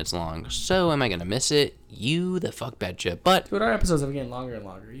 35 minutes long. So am I going to miss it? You the fuck betcha. But Dude, our episodes are getting longer and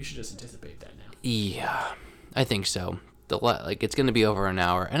longer. You should just anticipate that now. yeah, I think so. It's going to be over an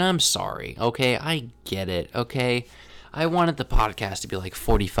hour, and I'm sorry. Okay, I get it. Okay, I wanted the podcast to be like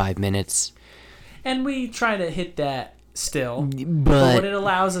 45 minutes, and we try to hit that still. But what it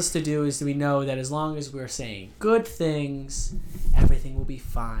allows us to do is we know that as long as we're saying good things, everything will be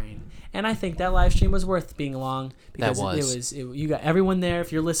fine. And I think that live stream was worth being long because you got everyone there.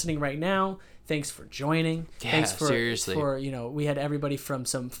 If you're listening right now, thanks for joining. Yeah, thanks seriously. We had everybody from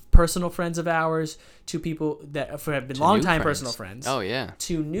some personal friends of ours to people that have been longtime personal friends. Oh yeah.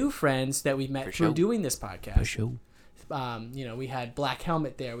 To new friends that we've met through doing this podcast. For sure. We had Black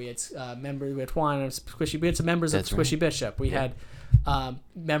Helmet there. We had members. We had Juan of Squishy. We had some members of Squishy Bishop. We had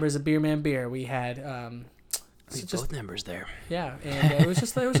members of Beer Man Beer. We had both members there. Yeah, and it was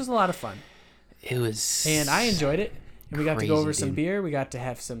just a lot of fun. It was, and I enjoyed it. And we got to go over some dude. beer. We got to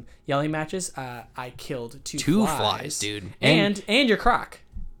have some yelling matches. I killed two flies, dude. And your croc.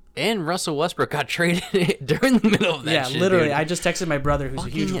 And Russell Westbrook got traded during the middle of that. Yeah, shit, literally. dude. I just texted my brother, who's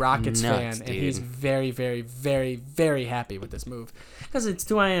Fucking a huge Rockets nuts, fan, dude. and he's very, very, very, very happy with this move because it's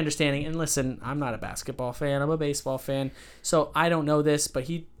to my understanding. And listen, I'm not a basketball fan; I'm a baseball fan, so I don't know this. But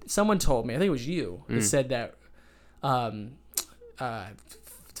someone told me, I think it was you, that said that,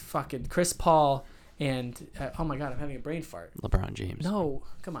 fucking Chris Paul and oh my god, I'm having a brain fart. LeBron James. No,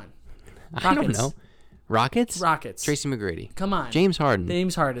 come on. I don't know. Rockets. Tracy McGrady. Come on. James Harden.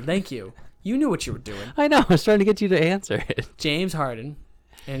 Thank you. You knew what you were doing. I know. I was trying to get you to answer it. James Harden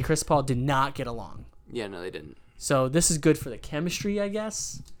and Chris Paul did not get along. Yeah, no, they didn't. So this is good for the chemistry, I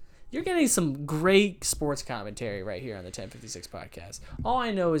guess. You're getting some great sports commentary right here on the 1056 podcast. All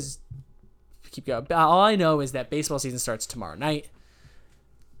I know is that baseball season starts tomorrow night.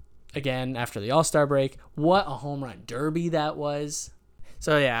 Again, after the All-Star break. What a home run derby that was.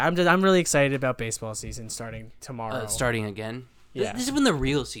 So yeah, I'm really excited about baseball season starting tomorrow. Starting again? Yeah. This is when the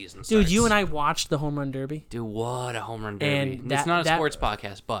real season starts. Dude, you and I watched the home run derby. Dude, what a home run derby. And it's not a sports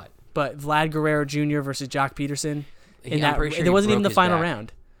podcast, but Vlad Guerrero Jr. versus Jock Peterson. I'm pretty sure it wasn't even the final back.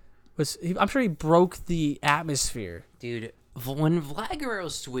 round. I'm sure he broke the atmosphere. Dude, when Vlad Guerrero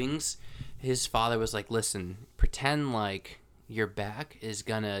swings, his father was like, listen, pretend like your back is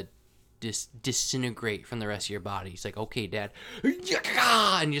gonna disintegrate from the rest of your body. He's like, okay, Dad.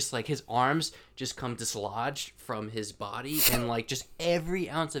 And just like his arms just come dislodged from his body, and like just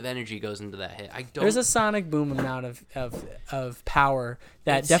every ounce of energy goes into that hit. There's a sonic boom amount of power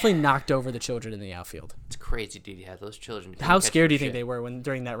that definitely knocked over the children in the outfield. It's crazy, dude. Yeah, those children. How scared do you think they were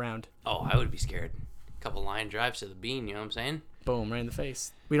during that round? Oh, I would be scared. A couple line drives to the bean, you know what I'm saying? Boom, right in the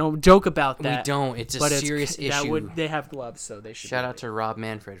face. We don't joke about that. We don't. It's a serious issue. They have gloves, so they should. Shout out to Rob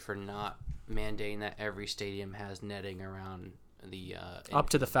Manfred for not mandating that every stadium has netting around the up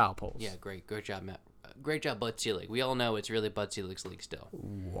to the foul poles. Yeah, great job, Matt. Great job, Bud Selig. We all know it's really Bud Selig's league still.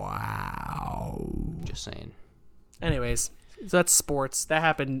 Wow. Just saying. Anyways, so that's sports. That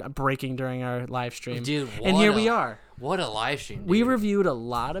happened breaking during our live stream. Dude, and here we are. What a live stream, dude. We reviewed a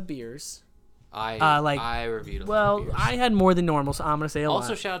lot of beers. I reviewed a lot of beers. I had more than normal, so I'm going to say a lot.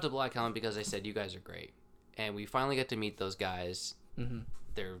 Also, shout out to Black Helmet because they said you guys are great. And we finally got to meet those guys. Mm-hmm.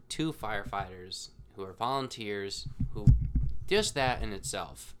 They're 2 firefighters who are volunteers who just that in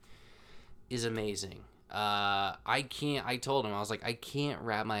itself is amazing. I told them, I was like, I can't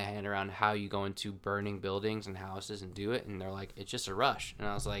wrap my hand around how you go into burning buildings and houses and do it. And they're like, it's just a rush. And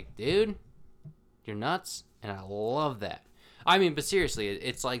I was like, dude, you're nuts. And I love that. I mean, but seriously,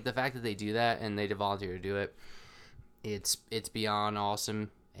 it's like the fact that they do that and they volunteer to do it. It's beyond awesome.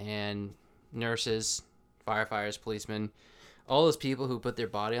 And nurses, firefighters, policemen, all those people who put their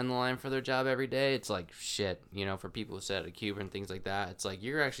body on the line for their job every day, it's like shit, you know, for people who sit at a cube and things like that, it's like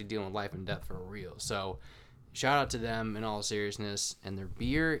you're actually dealing with life and death for real. So shout out to them in all seriousness. And their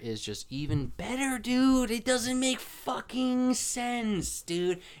beer is just even better, dude. It doesn't make fucking sense,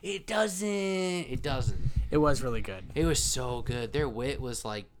 dude. It doesn't. It was really good. It was so good. Their wit was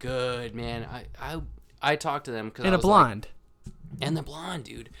like good, man. I talked to them because and a blonde. And the blonde,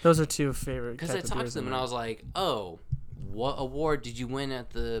 dude. Those are 2 favorite. Because I talked to them and I was like, oh, what award did you win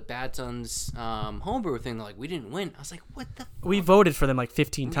at the Bad Sons homebrew thing? They're like, we didn't win. I was like, what the fuck? We voted for them like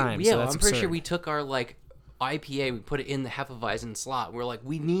 15 times. Yeah, so that's I'm pretty absurd. sure we took our like IPA, we put it in the Hefeweizen slot. We're like,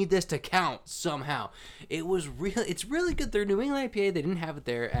 we need this to count somehow. It's really good. Their New England IPA, they didn't have it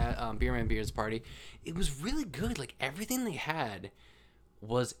there at Beer Man Beer's party. It was really good. Like everything they had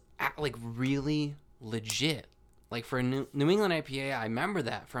was like really legit. Like for a New England IPA, I remember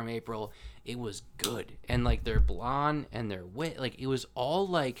that from April. it was good. And like their blonde and their wit, like it was all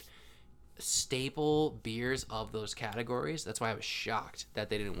like staple beers of those categories. That's why I was shocked that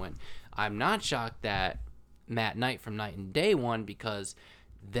they didn't win. I'm not shocked that Matt Knight from Night and Day won, because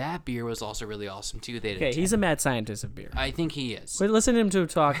that beer was also really awesome too. Okay, he's a mad scientist of beer. I think he is. But listen to him to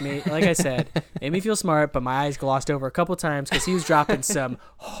talk me. Like I said, made me feel smart, but my eyes glossed over a couple times because he was dropping some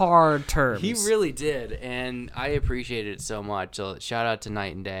hard terms. He really did, and I appreciated it so much. So shout out to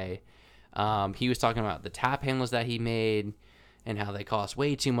Night and Day. He was talking about the tap handles that he made and how they cost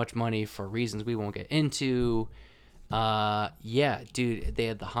way too much money for reasons we won't get into. Yeah, dude, they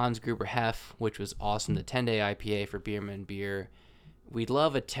had the Hans Gruber Hef, which was awesome. The 10-day IPA for Beerman Beer. We'd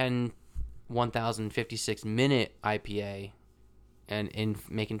love a 10,056-minute IPA, and in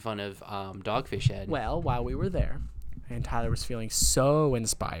making fun of Dogfish Head. Well, while we were there, and Tyler was feeling so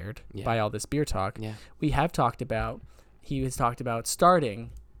inspired by all this beer talk, he has talked about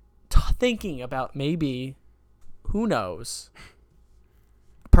thinking about maybe, who knows,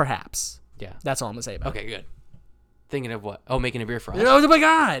 perhaps. Yeah. That's all I'm going to say about it. Okay, good. Thinking of what? Oh, making a beer for us. Oh my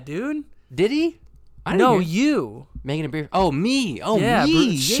God, dude. Did he? No, you. Making a beer. Oh, me. Oh, yeah,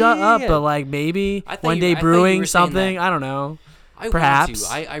 me. Shut up, but like maybe one day brewing something. I don't know. Perhaps.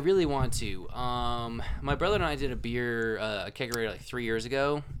 I really want to. My brother and I did a beer, a kegerator like 3 years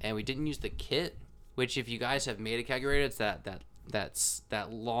ago, and we didn't use the kit, which if you guys have made a kegerator, it's that's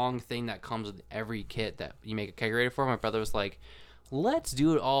that long thing that comes with every kit that you make a kegerator for. My brother was like, let's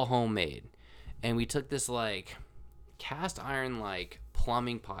do it all homemade. And we took this like cast iron like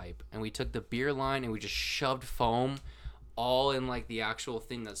plumbing pipe, and we took the beer line and we just shoved foam all in like the actual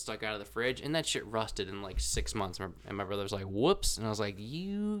thing that stuck out of the fridge, and that shit rusted in like 6 months. And my brother was like, whoops. And I was like,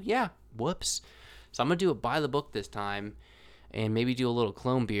 whoops. So I'm gonna do it by the book this time, and maybe do a little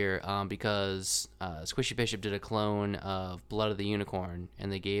clone beer, because Squishy Bishop did a clone of Blood of the Unicorn,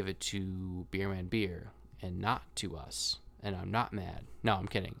 and they gave it to Beerman Beer and not to us, and I'm not mad. No, I'm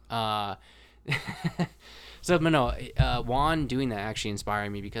kidding. So, but no, Juan doing that actually inspired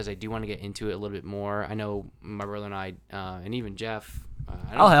me, because I do want to get into it a little bit more. I know my brother and I, and even Jeff.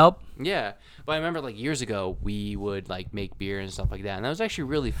 I'll help. Yeah, but I remember like years ago we would like make beer and stuff like that, and that was actually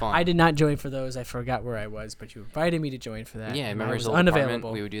really fun. I did not join for those. I forgot where I was, but you invited me to join for that. Yeah, I remember I was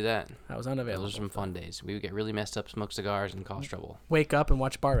unavailable. We would do that. I was unavailable. Those were some fun days. We would get really messed up, smoke cigars, and cause trouble. Wake up and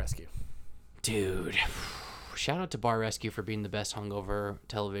watch Bar Rescue. Dude. Shout out to Bar Rescue for being the best hungover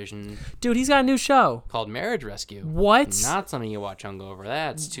television. Dude, he's got a new show called Marriage Rescue. What? Not something you watch hungover.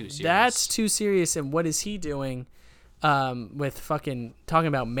 That's too serious. That's too serious. And what is he doing with fucking talking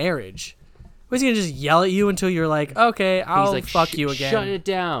about marriage? Was he going to just yell at you until you're like, okay, I'll like, fuck you again? Shut it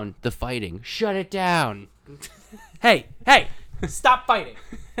down. The fighting. Shut it down. Hey, stop fighting.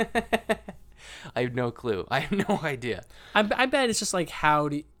 I have no clue. I have no idea. I bet it's just like, how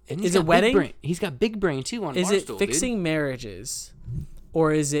do you... Is it wedding? He's got big brain too on Barstool. Is it fixing marriages,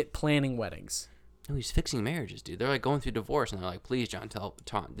 or is it planning weddings? No, he's fixing marriages, dude. They're like going through divorce, and they're like, "Please, John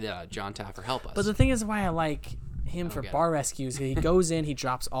Taffer, help us." But the thing is, why I like him for Bar Rescues, he goes in, he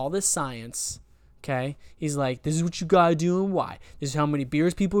drops all this science. Okay, he's like, "This is what you gotta do and why. This is how many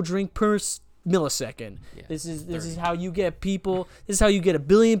beers people drink per millisecond. Yeah, this is how you get people. This is how you get 1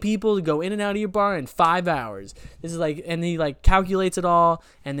 billion people to go in and out of your bar in 5 hours. This is like," and he like calculates it all,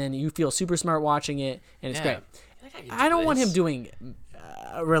 and then you feel super smart watching it, and it's great. I don't want him doing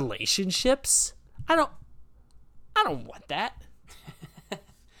relationships. I don't want that.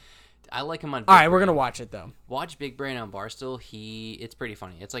 I like him on. All right, we're gonna watch it though. Watch Big Brain on Barstool. It's pretty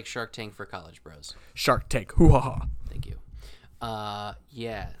funny. It's like Shark Tank for college bros. Shark Tank. Hoo-ha-ha. Thank you.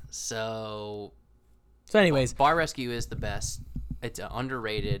 Yeah. So anyways, Bar Rescue is the best. It's an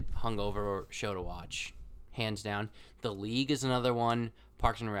underrated hungover show to watch, hands down. The League is another one.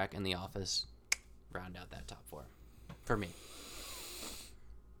 Parks and Rec and The Office round out that top 4 for me.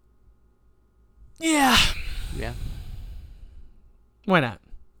 Yeah. Why not?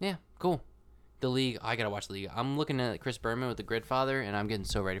 Yeah, cool. The League, I gotta watch The League. I'm looking at Chris Berman with the Gridfather, and I'm getting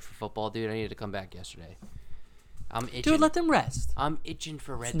so ready for football, dude. I needed to come back yesterday. I'm itching. Dude, let them rest. I'm itching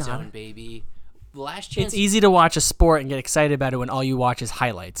for Red Zone, baby. Last chance. It's easy to watch a sport and get excited about it when all you watch is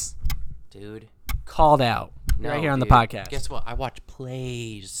highlights. Dude. Called out. Right here on the podcast. Guess what? I watch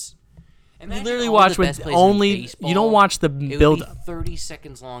plays. You literally watch with only... You don't watch the build-up. It would be 30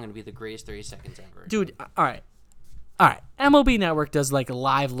 seconds long, and it'd be the greatest 30 seconds ever. Dude, all right. MLB Network does like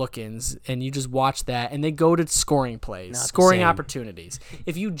live look-ins, and you just watch that, and they go to scoring plays, scoring opportunities.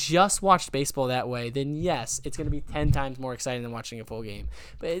 If you just watched baseball that way, then yes, it's going to be 10 times more exciting than watching a full game.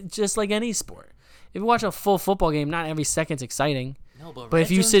 But it's just like any sport. If you watch a full football game, not every second's exciting. No, but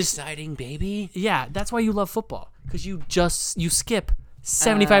if you sit exciting, baby. Yeah, that's why you love football, because you skip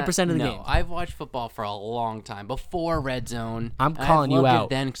 75% of the no, game. I've watched football for a long time before Red Zone. I'm calling you out.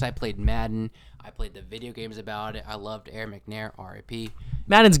 Then because I played Madden, I played the video games about it. I loved Air McNair, R.I.P.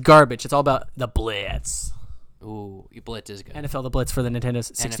 Madden's garbage. It's all about the blitz. Ooh, Blitz is good. NFL the Blitz for the Nintendo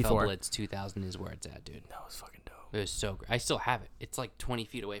 64. NFL Blitz 2000 is where it's at, dude. That was fucking dope. It was so great. I still have it. It's like 20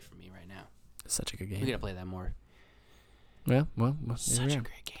 feet away from me right now. Such a good We game. gotta play that more. Well, Such a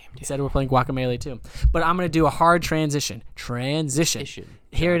great game, dude. Instead, we're playing Guacamelee too. But I'm gonna do a hard transition.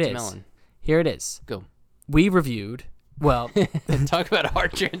 Here it is. Melon. Here it is. Go. We reviewed. Well, Talk about a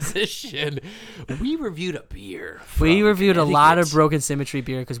hard transition. We reviewed a beer. we from reviewed a lot of Connecticut. Broken Symmetry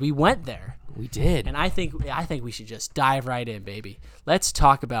beer because we went there, We did. and I think we should just dive right in, baby. Let's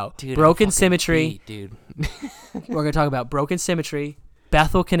talk about Dude, I'm Broken fucking Symmetry. beat, dude. We're gonna talk about Broken Symmetry,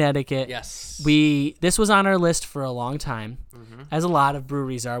 Bethel, Connecticut. Yes. This was on our list for a long time, Mm-hmm. as a lot of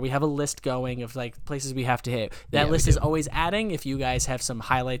breweries are. We have a list going of like places we have to hit. That Yeah, we list do. is always adding. If you guys have some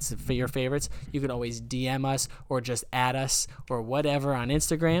highlights for your favorites, you can always DM us or just add us or whatever on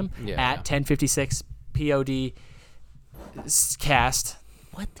Instagram at 1056 POD cast.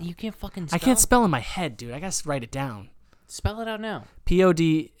 What? You can't fucking spell? I can't spell in my head, dude. I gotta write it down. Spell it out now.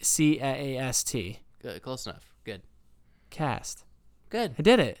 PODCAST Good. Close enough. Good. cast. Good. I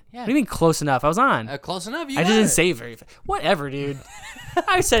did it. Yeah. What do you mean close enough? I was on. Close enough. You I got just didn't it. say very. Whatever, dude.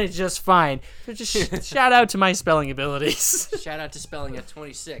 I said it just fine. So just shout out to my spelling abilities. Shout out to spelling at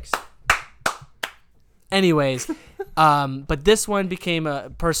 26. Anyways, but this one became a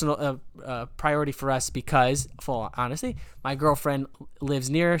personal priority for us because, full honesty, my girlfriend lives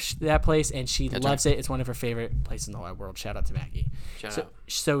near that place and she loves it. It's one of her favorite places in the whole world. Shout out to Maggie. Shout out.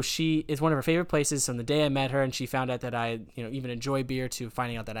 So she is one of her favorite places. From the day I met her and she found out that I, even enjoy beer, to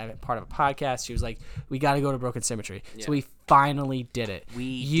finding out that I'm part of a podcast, she was like, "We got to go to Broken Symmetry." Yeah. So we finally did it. We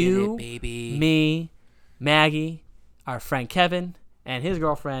You, did it, baby. me, Maggie, our friend Kevin, and his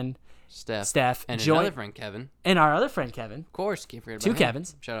girlfriend Steph, and joined- another friend Kevin. and our other friend Kevin Of course, can't forget Two about him.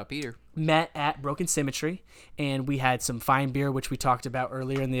 Kevins. Shout out Peter. met at Broken Symmetry, and we had some fine beer, which we talked about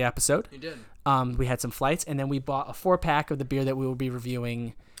earlier in the episode. You did. We had some flights, and then we bought a 4-pack of the beer that we will be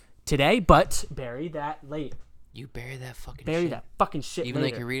reviewing today, but bury that late. You bury that fucking Bury shit. that fucking shit Even though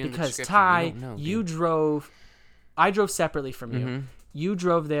later. you can read in the because description, Ty, we don't know, you dude. drove. I drove separately from you. Mm-hmm. You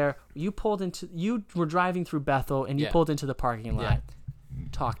drove there. You were driving through Bethel, and you Yeah. pulled into the parking lot. Yeah.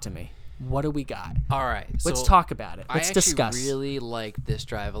 Talk to me. What do we got? All right. Let's so talk about it. Let's I discuss. actually really liked this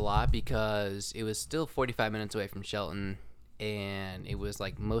drive a lot because it was still 45 minutes away from Shelton, and it was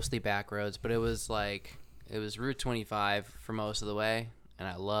like mostly back roads, but it was Route 25 for most of the way, and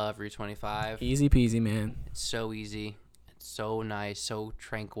I love Route 25. Easy peasy, man. It's so easy. It's so nice, so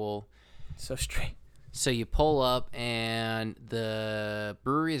tranquil. So straight. So you pull up, and the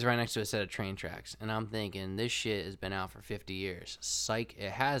brewery is right next to a set of train tracks. And I'm thinking, this shit has been out for 50 years. Psych,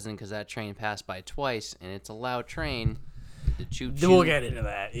 it hasn't, because that train passed by twice, and it's a loud train. The choo-choo. We'll get into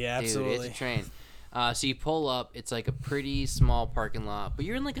that. Yeah, Dude, absolutely. it's a train. So you pull up. It's like a pretty small parking lot, but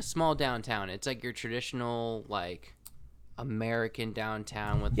you're in like a small downtown. It's like your traditional, like, American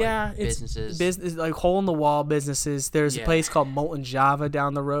downtown with like businesses. It's business, like hole in the wall businesses. There's a Yeah. place called Molten Java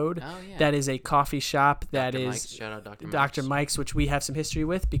down the road. Oh, yeah. That is a coffee shop. That Dr. is Mike's. Shout out Dr. Dr. Mike's. Mike's, which we have some history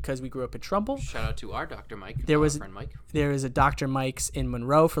with because we grew up in Trumbull. Shout out to our Dr. Mike. There our was- friend Mike. There is a Dr. Mike's in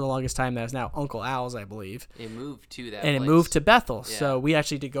Monroe for the longest time. That is now Uncle Al's, I believe. It moved to that And place. it moved to Bethel. Yeah. So we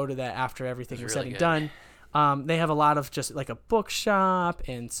actually did go to that after everything It was was said really and done. They have a lot of just like a bookshop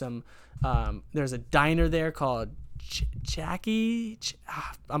and some. There's a diner there called Jackie.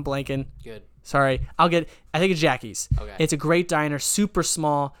 I'm blanking. Good. Sorry. I think it's Jackie's. Okay. It's a great diner, super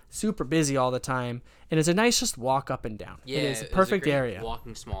small, super busy all the time. And it's a nice just walk up and down. Yeah, it is a it's perfect great area.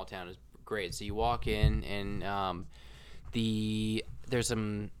 Walking small town is great. So you walk in, and there's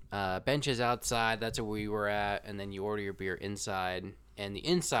some benches outside. That's where we were at, and then you order your beer inside. And the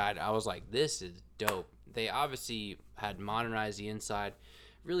inside, I was like, this is dope. They obviously had modernized the inside.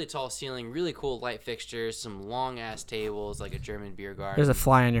 Really tall ceiling, really cool light fixtures, some long ass tables like a German beer garden. There's a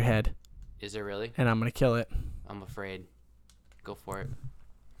fly on your head, Is there really? and I'm going to kill it. I'm afraid. Go for it.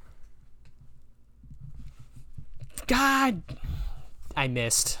 God! I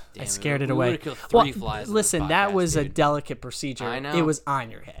missed. Damn I it. scared it We away. would've killed 3 flies in this listen, that podcast, was a dude. delicate procedure. I know. It was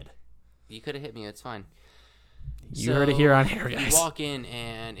on your head. You could have hit me. It's fine. You heard it here on air, guys. You walk in,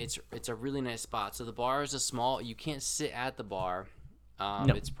 and it's a really nice spot. So the bar is a small. You can't sit at the bar.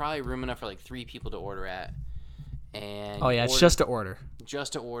 No. It's probably room enough for like 3 people to order at. And Oh, you yeah, it's order- just to order.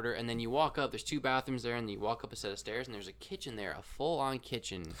 just to order, and then you walk up. There's 2 bathrooms there, and then you walk up a set of stairs, and there's a kitchen there, a full-on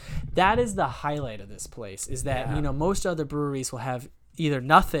kitchen. That is the highlight of this place, is that, Yeah. most other breweries will have either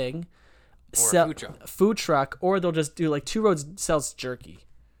nothing Or a food truck. Food truck, or they'll just do like Two Roads sells jerky.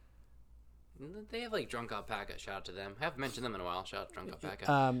 They have like Drunk Alpaca. Shout out to them. I haven't mentioned them in a while. Shout out to Drunk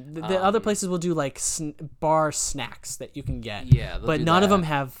Alpaca. The other places will do like bar snacks that you can get. Yeah, but none of them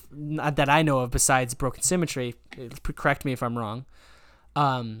have that I know of besides Broken Symmetry. Correct me if I'm wrong.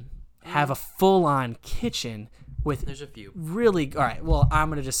 Have a full-on kitchen with. There's a few. Really, all right. Well, I'm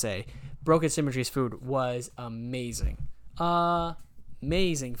gonna just say, Broken Symmetry's food was amazing.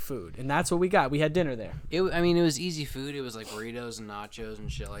 Amazing food, and that's what we got. We had dinner there. It was easy food. It was like burritos and nachos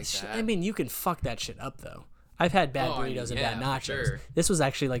and shit like that. I mean, you can fuck that shit up though. I've had bad burritos and bad nachos. Sure. This was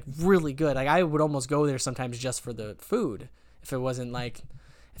actually like really good. Like I would almost go there sometimes just for the food. If it wasn't like,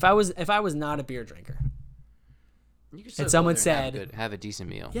 if I was not a beer drinker, you could still and go someone there and said, have a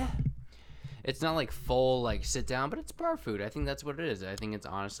decent meal. Yeah. It's not like full like sit down, but it's bar food. I think that's what it is. I think it's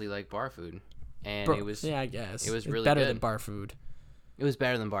honestly like bar food, and it was. Yeah, I guess it was really better good. than bar food. It was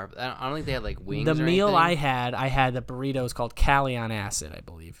better than bar. I don't think they had like wings. The or meal anything. I had the burritos called Cali on acid, I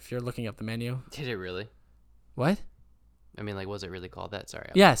believe. If you're looking up the menu. Did it really? What? I mean, like, was it really called that?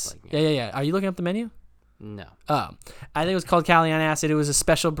 Sorry. Yes. Yeah. Are you looking up the menu? No. Oh, I think it was called Cali on acid. It was a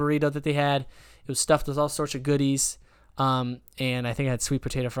special burrito that they had. It was stuffed with all sorts of goodies. And I think I had sweet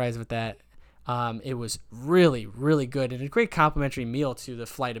potato fries with that. It was really, really good and a great complimentary meal to the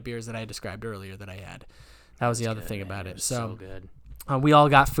flight of beers that I described earlier that I had. That was the other thing about it. So good. We all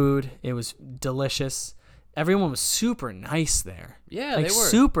got food. It was delicious. Everyone was super nice there. Yeah, like, they were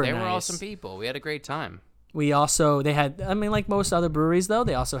super nice. They were awesome people. We had a great time. They had, I mean, like most other breweries though,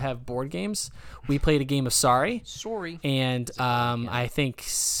 they also have board games. We played a game of Sorry. And I think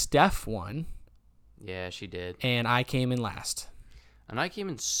Steph won. Yeah, she did. And I came in last. And I came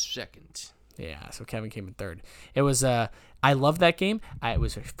in second. Yeah, so Kevin came in third. It was I loved that game. It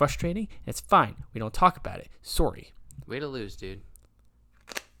was frustrating. It's fine. We don't talk about it. Sorry. Way to lose, dude.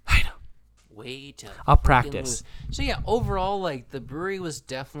 I know. Way to I'll practice. Lose. So yeah, overall, like the brewery was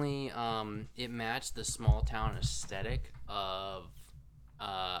definitely it matched the small town aesthetic of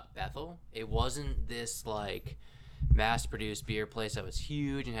Bethel. It wasn't this like mass-produced beer place that was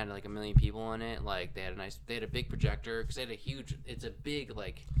huge and had like 1 million people in it. Like they had a big projector because they had it's a big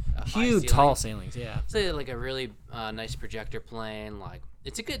like huge tall ceilings. Yeah. So they had like a really nice projector playing. Like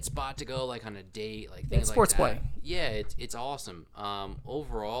it's a good spot to go like on a date, like things sports like that. play. Yeah, it's awesome.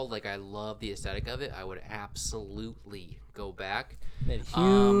 Overall, like I love the aesthetic of it. I would absolutely go back. That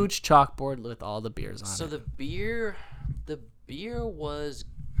huge chalkboard with all the beers on it. So the beer was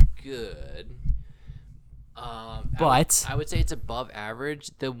good. But I would say it's above average.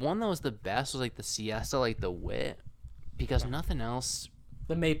 The one that was the best was like the Siesta, like the Wit, because nothing else.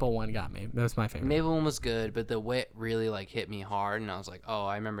 The maple one got me. That was my favorite. Maple one was good, but the Wit really like hit me hard, and I was like, oh,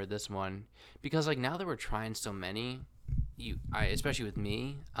 I remember this one because like now that we're trying so many, especially with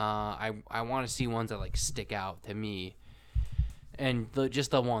me, I want to see ones that like stick out to me, and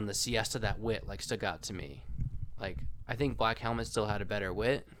just the one, the Siesta, that Wit like stuck out to me. Like I think Black Helmet still had a better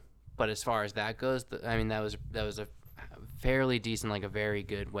Wit. But as far as that goes, I mean, that was a fairly decent, like a very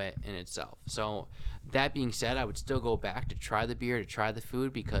good Wit in itself. So that being said, I would still go back to try the beer, to try the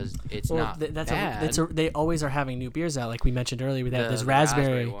food, because it's not bad. They always are having new beers out, like we mentioned earlier. We have this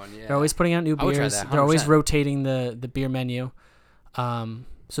raspberry one, yeah. They're always putting out new beers. Try that, 100%. They're always rotating the beer menu. So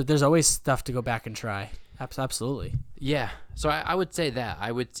there's always stuff to go back and try. Absolutely. Yeah. So I would say that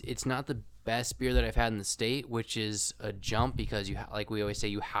it's not the best beer that I've had in the state, which is a jump because like we always say,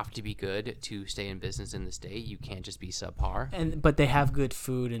 you have to be good to stay in business in the state. You can't just be subpar. But they have good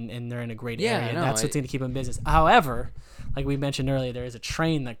food and they're in a great area. I know. That's what's going to keep them in business. However, like we mentioned earlier, there is a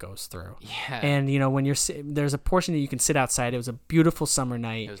train that goes through. Yeah. And when there's a portion that you can sit outside. It was a beautiful summer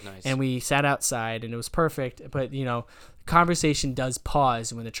night. It was nice. And we sat outside and it was perfect. But conversation does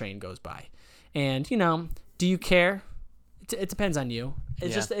pause when the train goes by. And do you care? It depends on you.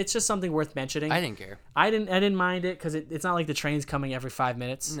 It's just something worth mentioning. I didn't care. I didn't mind it because it's not like the train's coming every 5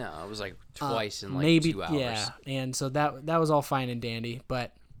 minutes. No, it was like twice in like maybe 2 hours. Yeah, and so that was all fine and dandy.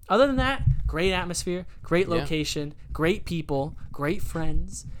 But other than that, great atmosphere, great location, great people, great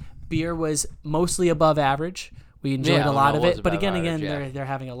friends. Beer was mostly above average. We enjoyed a lot of it, but again, they're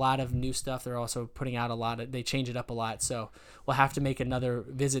having a lot of new stuff. They're also putting out they change it up a lot. So we'll have to make another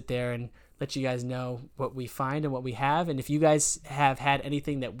visit there and let you guys know what we find and what we have. And if you guys have had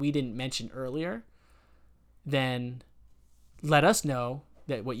anything that we didn't mention earlier, then let us know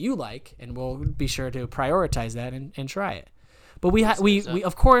that what you like, and we'll be sure to prioritize that and try it. But we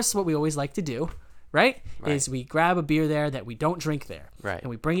of course, what we always like to do, right, is we grab a beer there that we don't drink there, right, and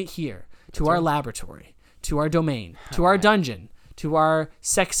we bring it here to our laboratory, to our domain, to our dungeon, to our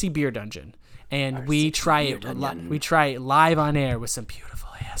sexy beer dungeon, and we try it. We try it live on air with some beautiful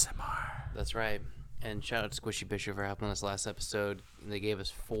ASMR. That's right. And shout out to Squishy Bishop for helping us last episode. They gave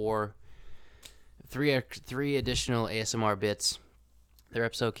us three additional ASMR bits. Their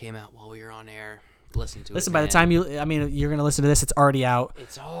episode came out while we were on air. Listen to it. Listen, by the time you're going to listen to this, it's already out.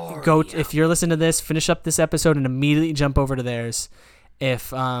 It's already out. If you're listening to this, finish up this episode and immediately jump over to theirs.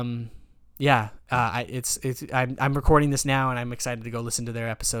 I'm recording this now and I'm excited to go listen to their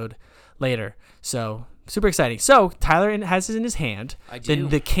episode later. So super exciting. So Tyler has it in his hand. I do.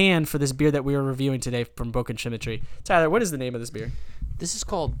 The can for this beer that we were reviewing today from Broken Symmetry. Tyler, what is the name of this beer? This is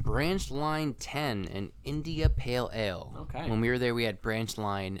called Branch Line 10, an India Pale Ale. Okay. When we were there, we had Branch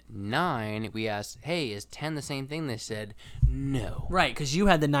Line 9. We asked, hey, is 10 the same thing? They said, no. Right, because you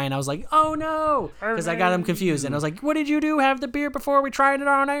had the 9. I was like, oh no, because I got them confused. And I was like, what did you do? Have the beer before we tried it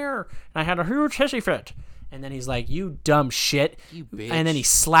on air? And I had a huge hissy fit. And then he's like, you dumb shit. You bitch. And then he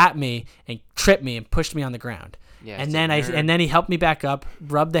slapped me and tripped me and pushed me on the ground. Yeah, and then he helped me back up,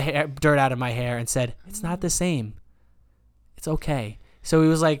 rubbed the dirt out of my hair, and said, it's not the same. It's okay. So he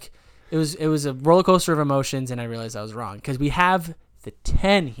was like, it was a roller coaster of emotions, and I realized I was wrong because we have the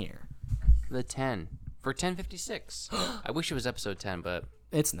 10 here. The 10 for 1056. I wish it was episode 10, but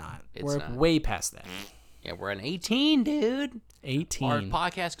it's not. We're not. Way past that. Yeah, we're on 18, dude. 18. Our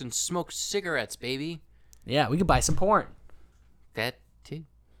podcast can smoke cigarettes, baby. Yeah, we could buy some porn. That too.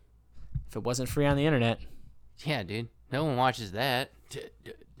 If it wasn't free on the internet. Yeah, dude. No one watches that.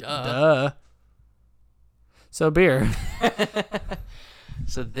 Duh. So beer.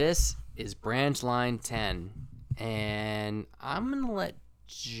 So this is Branch Line 10, and I'm going to let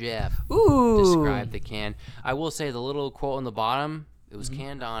Jeff describe the can. I will say the little quote on the bottom, it was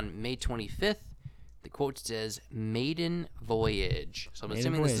canned on May 25th. The quote says, Maiden Voyage. So I'm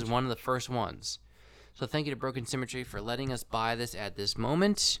assuming this is one of the first ones. So thank you to Broken Symmetry for letting us buy this at this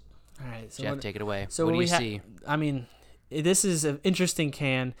moment. All right, so Jeff, take it away. So what do you see? I mean, this is an interesting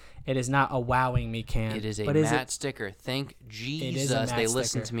can. It is not a wowing me can. It is a matte sticker. Thank Jesus they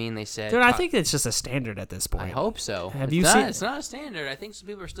listened to me and they said... Dude, I think it's just a standard at this point. I hope so. Have you seen... It's not a standard. I think some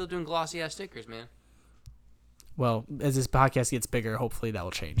people are still doing glossy-ass stickers, man. Well, as this podcast gets bigger, hopefully that will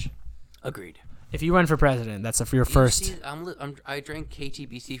change. Agreed. If you run for president, that's your first... See, I drank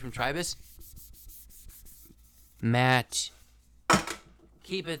KTBC from Tribus. Matt,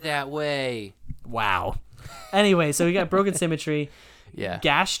 keep it that way. Wow. Anyway, so we got Broken Symmetry. Yeah.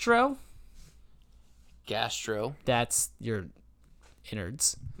 Gastro. That's your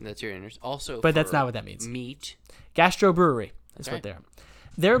innards. That's your innards. Also, but that's not what that means. Meat. Gastro Brewery. That's what they are.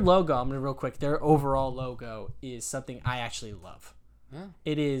 Their logo, I'm going to real quick, their overall logo is something I actually love. Yeah.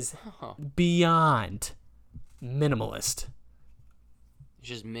 It is beyond minimalist. It's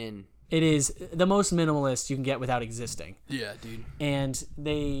just min. It is the most minimalist you can get without existing. Yeah, dude. And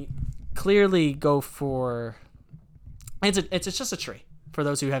they clearly go for... It's just a tree, for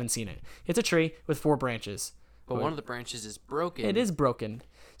those who haven't seen it. It's a tree with 4 branches. But one of the branches is broken. It is broken.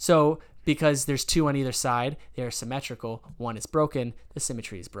 So, because there's 2 on either side, they're symmetrical. One is broken. The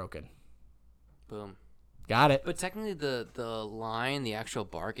symmetry is broken. Boom. Got it. But technically the line, the actual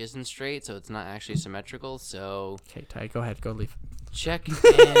bark isn't straight, so it's not actually symmetrical, so... Okay, Ty, go ahead. Go leave. Check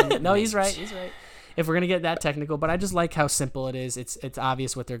and... No, he's right. If we're going to get that technical, but I just like how simple it is. It's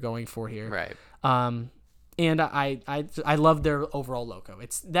obvious what they're going for here. Right. And I love their overall logo.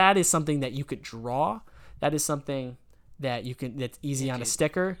 That is something that you could draw. That is something that that's easy on a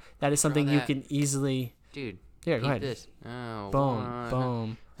sticker. That is something you can easily... Dude, here, go ahead. This. Oh, boom,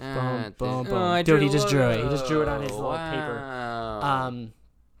 boom. Boom, boom, boom. Oh, Dude, he just drew it. He just drew it on his little paper.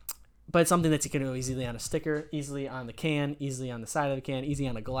 But it's something that you can do easily on a sticker, easily on the can, easily on the side of the can, easy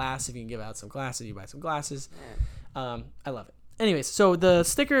on a glass. If you can give out some glasses, you buy some glasses. I love it. Anyways, so the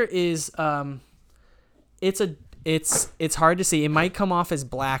sticker is it's hard to see. It might come off as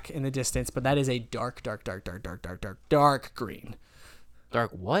black in the distance, but that is a dark green.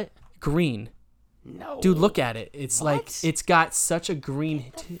 Dark what? Green. No. Dude, look at it. It's like it's got such a green.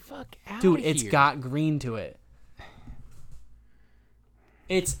 Get the fuck out Dude, of it's here. got green to it.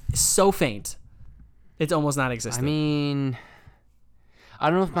 It's so faint. It's almost non-existent. I mean, I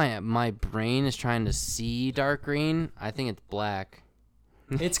don't know if my brain is trying to see dark green. I think it's black.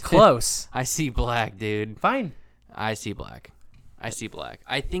 It's close. I see black, dude. Fine. I see black.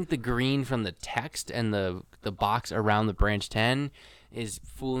 I think the green from the text and the box around the branch 10 is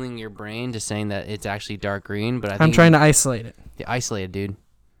fooling your brain to saying that it's actually dark green, but I think I'm trying to isolate it. Yeah, isolate it, dude.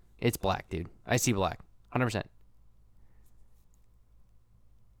 It's black, dude. I see black. 100%.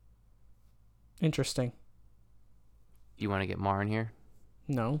 Interesting. You want to get Mar in here?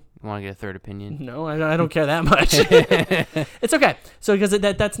 No. You want to get a third opinion? No, I don't care that much. It's okay. So because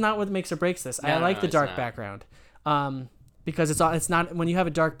that's not what makes or breaks this. I like the dark background. because it's not when you have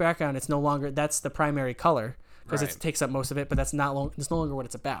a dark background, it's no longer that's the primary color because it takes up most of it, but it's no longer what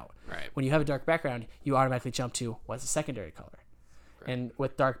it's about. Right. When you have a dark background, you automatically jump to what's the secondary color. Right. And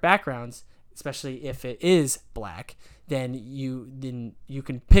with dark backgrounds, especially if it is black, then you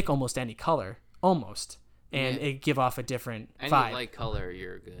can pick almost any color, and it give off a different vibe. Any light color,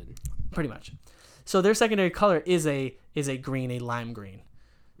 you're good. Pretty much. So their secondary color is a green, a lime green.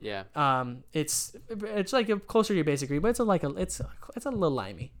 Yeah. It's like closer to your basic green, but it's a little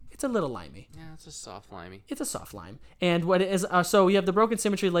limey. It's a little limey. Yeah, it's a soft limey. It's a soft lime. And what it is, so you have the Broken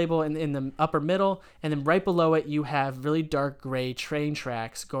Symmetry label in the upper middle, and then right below it you have really dark gray train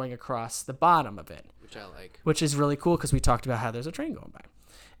tracks going across the bottom of it. Which I like. Which is really cool because we talked about how there's a train going by.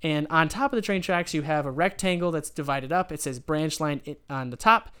 And on top of the train tracks, you have a rectangle that's divided up. It says branch line on the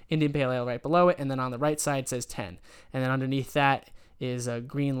top, Indian Pale Ale right below it, and then on the right side says 10. And then underneath that is a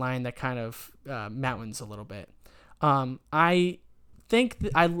green line that kind of mountains a little bit. I think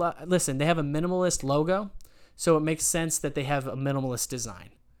listen, they have a minimalist logo, so it makes sense that they have a minimalist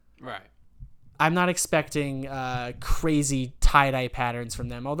design. Right. I'm not expecting crazy tie-dye patterns from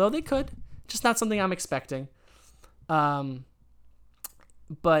them, although they could. Just not something I'm expecting.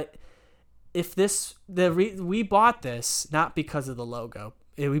 But if we bought this not because of the logo.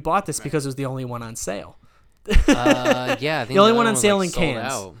 We bought this because it was the only one on sale. I think the only one on sale in sold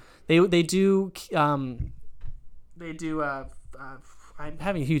cans. out. They do. I'm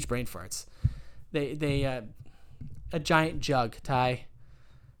having huge brain farts. They a giant jug, Ty.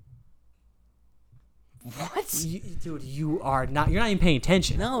 What? Dude, you're not even paying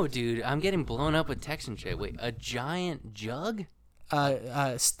attention. No, dude, I'm getting blown up with text and shit. Wait, a giant jug?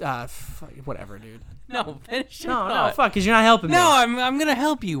 Whatever, dude. No, finish it. No, fuck, because you're not helping me. No, I'm gonna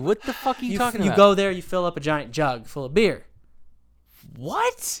help you. What the fuck are you talking about? You go there, you fill up a giant jug full of beer.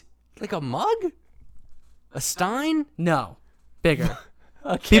 What? Like a mug? A stein? No, bigger.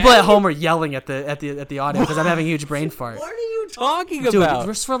 Okay. People at home are yelling at the audio because I'm having a huge brain fart. What are you talking Dude, about?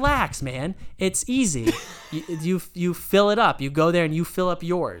 just relax, man. It's easy. you fill it up. You go there and you fill up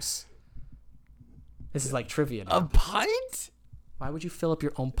yours. This is like trivia now. A pint? Why would you fill up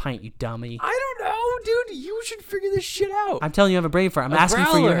your own pint, you dummy? I don't know, dude. You should figure this shit out. I'm telling you, I have a brain fart. I'm asking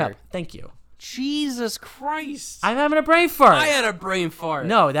for your help. Thank you. Jesus Christ. I'm having a brain fart. I had a brain fart.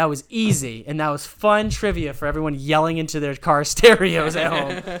 No, that was easy, and that was fun trivia for everyone yelling into their car stereos at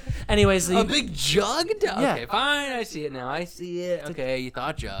home. Anyways, a big jug? Yeah. Okay, fine. I see it now. I see it. Okay, you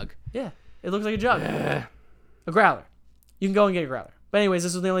thought jug. Yeah, it looks like a jug. A growler. You can go and get a growler. But anyways,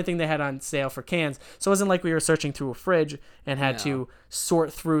 this was the only thing they had on sale for cans. So it wasn't like we were searching through a fridge and had to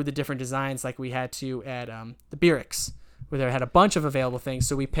sort through the different designs like we had to at the Beerix, where they had a bunch of available things.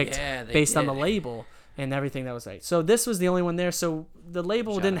 So we picked based on the label and everything that was like. So this was the only one there. So the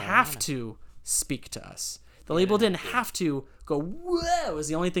label didn't have to speak to us. The label didn't have to go, whoa. It was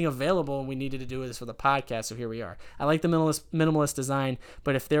the only thing available, and we needed to do this for the podcast, so here we are. I like the minimalist design,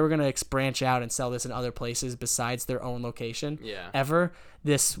 but if they were going to branch out and sell this in other places besides their own location ever,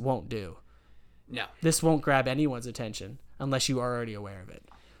 this won't do. No. This won't grab anyone's attention unless you are already aware of it.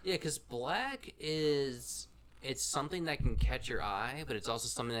 Yeah, because black is... It's something that can catch your eye, but it's also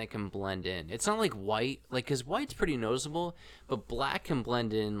something that can blend in. It's not like white, like, because white's pretty noticeable, but black can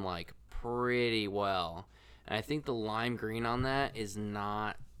blend in, like, pretty well. And I think the lime green on that is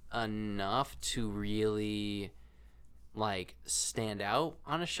not enough to really, like, stand out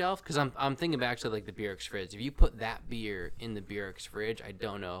on a shelf. Because I'm thinking back to, like, the Beerix fridge. If you put that beer in the Beerix fridge, I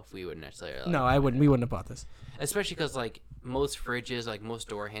don't know if we would necessarily... Like, no, I wouldn't. We wouldn't have bought this. Especially because, like, most fridges, like, most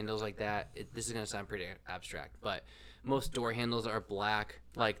door handles like that, this is going to sound pretty abstract, but most door handles are black.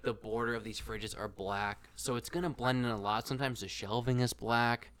 Like, the border of these fridges are black. So it's going to blend in a lot. Sometimes the shelving is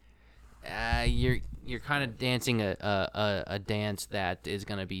black. You're kind of dancing a dance that is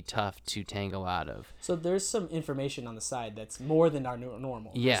going to be tough to tango out of. So there's some information on the side that's more than our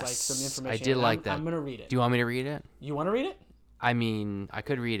normal. Yes, like some information. I did like that. I'm going to read it. Do you want me to read it? You want to read it? I mean, I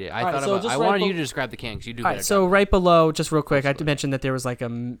could read it. I right, wanted you to describe the can because you do better. All right, so right below, just real quick, I mentioned that there was like a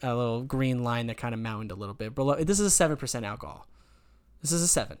little green line that kind of mounted a little bit below. This is a 7% alcohol. This is a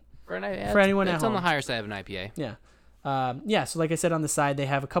 7. For anyone at home. It's on the higher side of an IPA. Yeah. So like I said on the side, they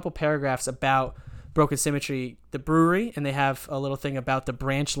have a couple paragraphs about Broken Symmetry, the brewery, and they have a little thing about the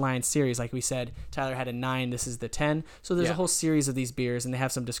Branch Line series. Like we said, Tyler had a 9. This is the 10. So there's a whole series of these beers, and they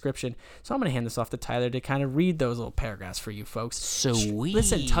have some description. So I'm going to hand this off to Tyler to kind of read those little paragraphs for you folks. Sweet.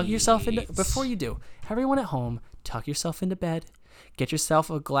 Listen, tuck yourself into... Before you do, everyone at home, tuck yourself into bed. Get yourself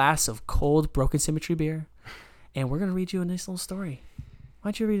a glass of cold Broken Symmetry beer, and we're going to read you a nice little story. Why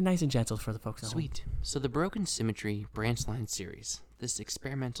don't you read it nice and gentle for the folks at home? Sweet. So the Broken Symmetry Branch Line series. this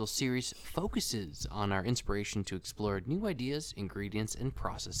experimental series focuses on our inspiration to explore new ideas, ingredients, and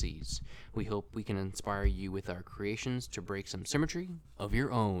processes. We hope we can inspire you with our creations to break some symmetry of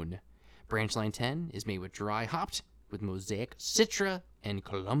your own. Branch Line 10 is made with dry hopped with Mosaic, Citra, and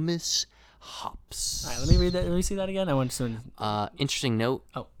Columbus hops. All right, let me read that. Let me see that again. I want to. Interesting note.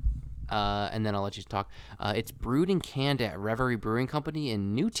 Oh. And then I'll let you talk. It's brewed and canned at Reverie Brewing Company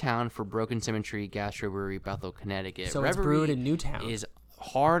in Newtown for Broken Symmetry Gastro Brewery, Bethel, Connecticut. So Reverie it's brewed in Newtown. Is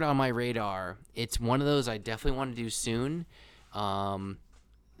hard on my radar. It's one of those I definitely want to do soon.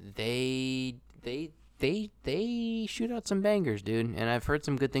 They shoot out some bangers, dude, and I've heard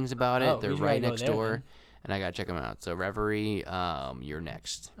some good things about it. Oh, They're we should right go next there, door. then. And I gotta check them out. So Reverie, you're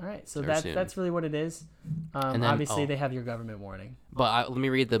next. All right, so Very soon. that's really what it is. And then- Obviously, they have your government warning. But let me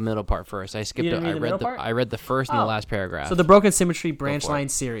read the middle part first. I skipped. didn't read the middle part? I read the first and the Oh. last paragraph. So the Broken Symmetry Branch for it. Line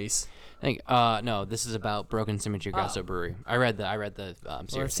series. No, this is about Broken Symmetry Gastro Oh. Brewery. I read the Well,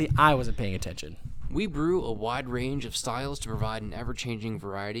 series. see, I wasn't paying attention. We brew a wide range of styles to provide an ever-changing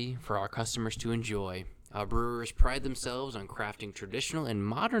variety for our customers to enjoy. Our brewers pride themselves on crafting traditional and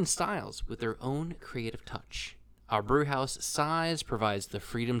modern styles with their own creative touch. Our brewhouse size provides the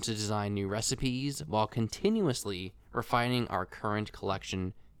freedom to design new recipes while continuously refining our current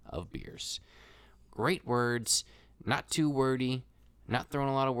collection of beers. Great words, not too wordy, not throwing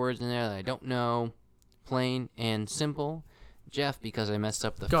a lot of words in there that I don't know, plain and simple. Jeff, because I messed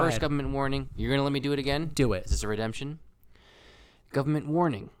up the Go first ahead. government warning, you're going to let me do it again? Do it. Is this a redemption? Government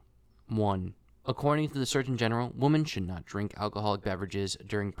warning. 1. According to the Surgeon General, women should not drink alcoholic beverages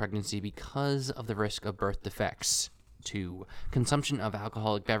during pregnancy because of the risk of birth defects. 2. Consumption of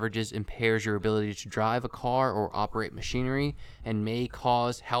alcoholic beverages impairs your ability to drive a car or operate machinery and may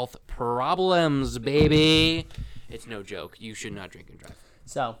cause health problems, baby. It's no joke. You should not drink and drive.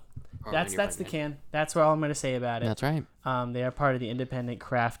 So Or that's when you're the pregnant. can. That's all I'm going to say about it. That's right. They are part of the Independent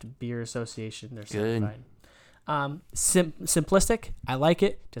Craft Beer Association. They're Good. certified. Simplistic. I like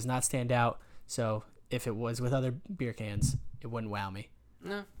it. Does not stand out. So if it was with other beer cans, it wouldn't wow me.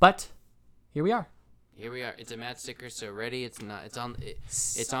 No. But here we are. Here we are. It's a matte sticker, so ready. It's not. It's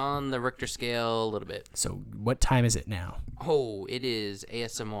on the Richter scale a little bit. So what time is it now? Oh, it is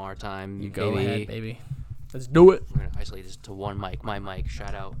ASMR time. You go baby. ahead, baby. Let's do it. We're gonna isolate this to one mic. My mic.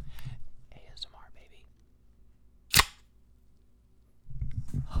 Shout out ASMR, baby.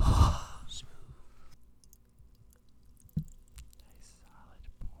 Smooth. Nice solid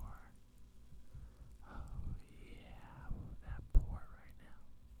pour. Oh yeah, that pour right now.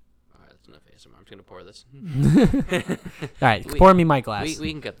 All right, that's enough ASMR. I'm just gonna pour this. All right, pour me my glass.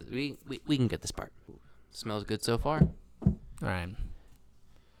 We can get this. We can get this part. Smells good so far. All right,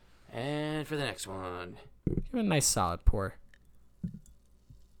 And for the next one, give it a nice solid pour.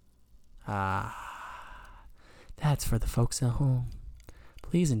 That's for the folks at home.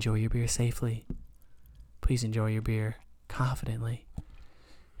 Please enjoy your beer safely. Please enjoy your beer confidently.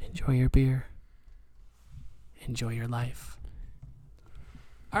 Enjoy your beer. Enjoy your life.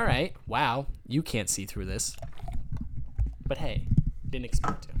 All right. Wow. You can't see through this. But hey, didn't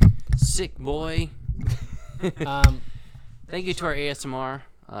expect to. sick boy. Thank you to our ASMR.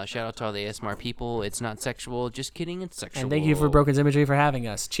 Shout out to all the ASMR people. It's not sexual. Just kidding. It's sexual. And thank you for Broken Symmetry for having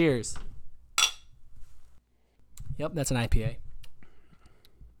us. Cheers. Yep, that's an IPA.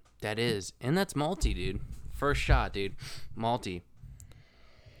 That is. And that's malty, dude. First shot, dude. Malty.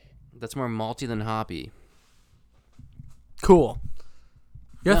 That's more malty than hoppy. Cool.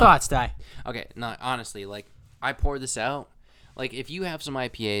 Your thoughts, Di. Okay, no, honestly, like, I poured this out. Like, if you have some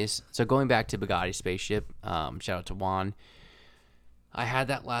IPAs, so going back to Bugatti Spaceship, shout out to Juan. I had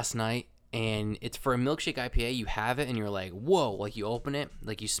that last night, and it's for a milkshake IPA. You have it, and you're like, whoa. Like, you open it,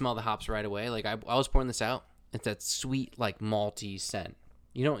 like, you smell the hops right away. Like, I was pouring this out. It's that sweet, like, malty scent.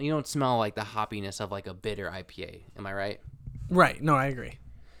 You don't smell, like, the hoppiness of, like, a bitter IPA. Am I right? Right. No, I agree.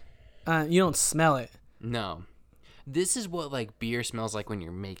 You don't smell it. No. This is what, like, beer smells like when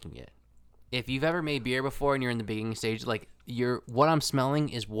you're making it. If you've ever made beer before and you're in the beginning stage, like, what I'm smelling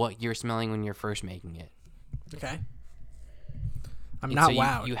is what you're smelling when you're first making it. Okay. I'm And not so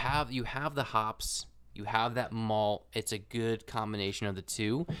wowed. You have the hops, you have that malt. It's a good combination of the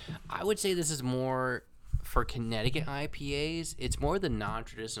two. I would say this is more for Connecticut IPAs. It's more the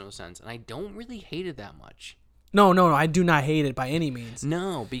non-traditional sense, and I don't really hate it that much. No, I do not hate it by any means.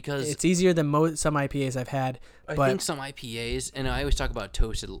 No, because It's easier than some IPAs I've had. I But think some IPAs, and I always talk about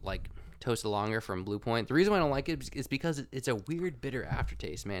toasted lager from Blue Point. The reason why I don't like it is because it's a weird bitter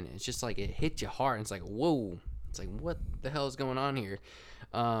aftertaste, man. It's just like it hits you hard, and it's like, whoa. It's like, what the hell is going on here?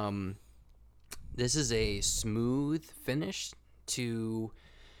 This is a smooth finish to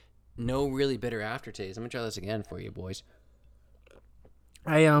no really bitter aftertaste. I'm gonna try this again for you, boys.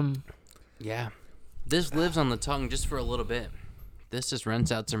 Yeah. This lives on the tongue just for a little bit. This just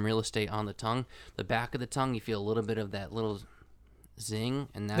rents out some real estate on the tongue. The back of the tongue, you feel a little bit of that little zing,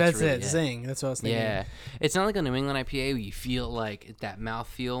 and that's really it. Zing. That's what I was thinking. Yeah. It's not like a New England IPA where you feel like that mouth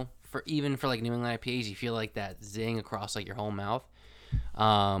feel. Even for like New England IPAs, you feel like that zing across like your whole mouth.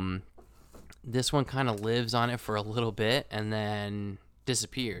 This one kind of lives on it for a little bit and then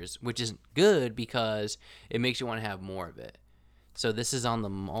disappears, which is good because it makes you want to have more of it. So this is on the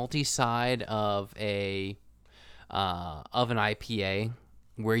malty side of an IPA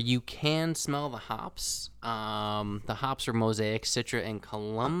where you can smell the hops. The hops are Mosaic, Citra, and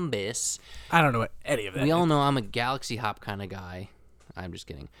Columbus. I don't know what any of that We all know I'm a Galaxy hop kind of guy. I'm just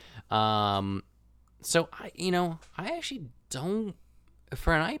kidding. So I actually don't.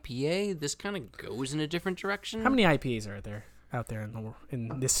 For an IPA, this kind of goes in a different direction. How many IPAs are there out there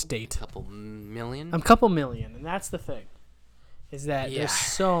in this state? A couple million. A couple million, and that's the thing, is that there's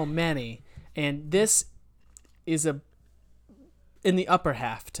so many, and this is in the upper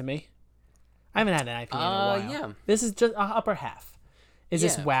half to me. I haven't had an IPA in a while. Yeah. This is just upper half. Is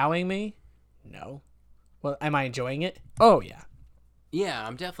this Yeah. wowing me? No. Well, am I enjoying it? Oh yeah. Yeah,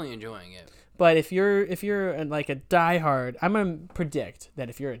 I'm definitely enjoying it. But if you're like a diehard, I'm gonna predict that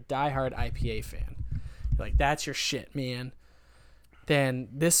if you're a diehard IPA fan, you're like that's your shit, man. Then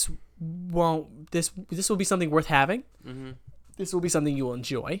this will be something worth having. Mm-hmm. This will be something you will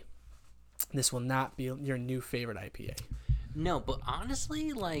enjoy. This will not be your new favorite IPA. No, but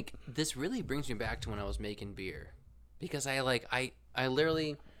honestly, like this really brings me back to when I was making beer, because I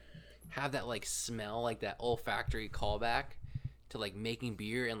literally have that like smell, like that olfactory callback to like making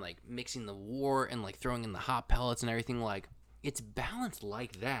beer and like mixing the wort and like throwing in the hop pellets and everything. Like it's balanced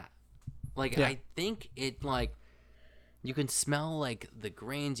like that. Like I think it like you can smell like the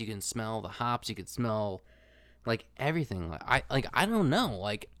grains, you can smell the hops, you can smell like everything. I don't know.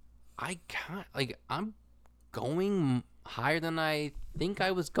 Like I can't like I'm going higher than I think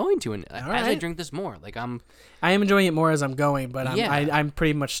I was going to, and as I drink this more, like I am enjoying it more as I'm going, but I'm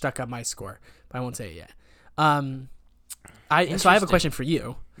pretty much stuck on my score. But I won't say it yet. So I have a question for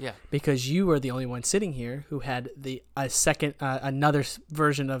you. Yeah. Because you are the only one sitting here who had another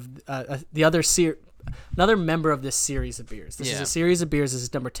version of another member of this series of beers. This is a series of beers. This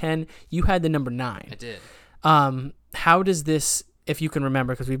is number 10. You had the number 9. I did. How does this, if you can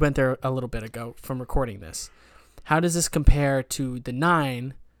remember, because we went there a little bit ago from recording this, how does this compare to the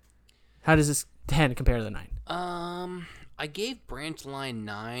 9? How does this 10 compare to the 9? I gave Branch Line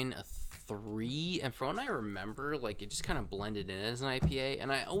 9 a 3, and from what I remember, like it just kind of blended in as an IPA.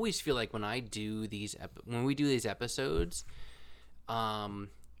 And I always feel like when we do these episodes,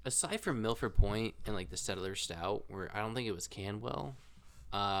 aside from Milford Point and like the Settler Stout, where I don't think it was canned well,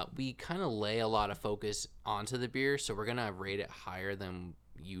 we kind of lay a lot of focus onto the beer, so we're gonna rate it higher than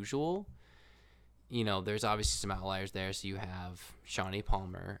usual. You know, there's obviously some outliers there. So you have Shawnee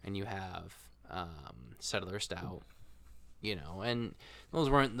Palmer and you have Settler Stout. You know, and those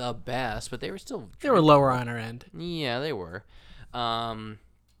weren't the best, but they were still... They were lower on our end. Yeah, they were. And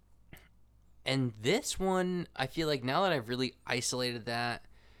this one, I feel like now that I've really isolated that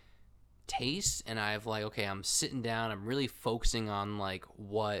taste, and I've like, okay, I'm sitting down, I'm really focusing on like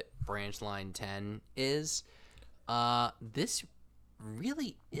what Branch Line 10 is, this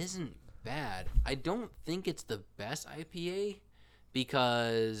really isn't bad. I don't think it's the best IPA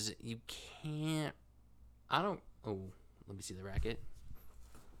because you can't... Let me see the racket.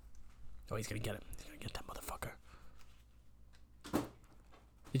 Oh, he's gonna get it. He's gonna get that motherfucker.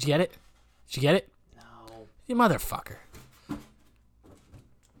 Did you get it? Did you get it? No. You motherfucker.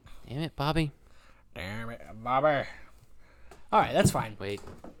 Damn it, Bobby. Damn it, Bobby. Alright, that's fine. Wait.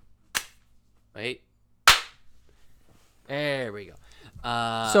 There we go.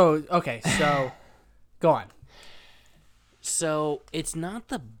 So go on. So, it's not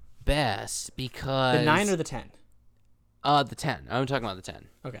the best because... The 9 or the 10? The 10. I'm talking about the 10.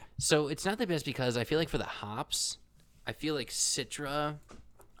 Okay. So it's not the best because I feel like for the hops, I feel like Citra,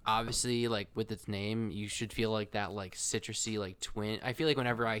 obviously, like with its name, you should feel like that like citrusy like twin. I feel like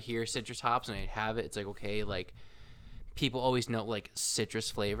whenever I hear citrus hops and I have it, it's like okay, like people always know like citrus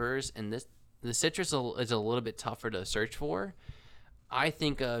flavors, and the citrus is a little bit tougher to search for. I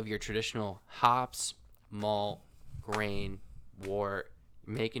think of your traditional hops, malt, grain, wort,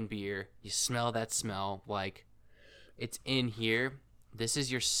 making beer. You smell that smell like. It's in here. This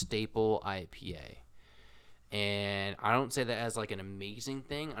is your staple IPA. And I don't say that as like an amazing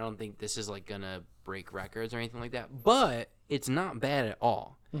thing. I don't think this is like gonna break records or anything like that. But it's not bad at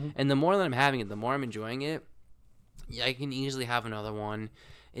all. Mm-hmm. And the more that I'm having it, the more I'm enjoying it. I can easily have another one.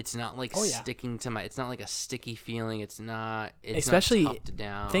 It's not like Oh, yeah. sticking to my. It's not like a sticky feeling. It's not. It's Especially not tough to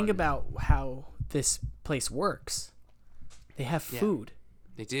down. think about how this place works. They have food,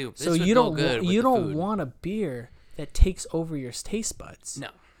 They do. so This would you go don't good with you the don't food. want a beer that takes over your taste buds. No.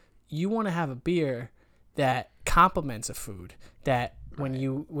 You want to have a beer that complements a food. That when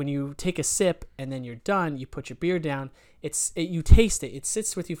you take a sip and then you're done, you put your beer down. You taste it. It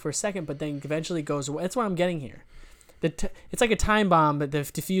sits with you for a second, but then eventually goes away. That's what I'm getting here. It's like a time bomb, but the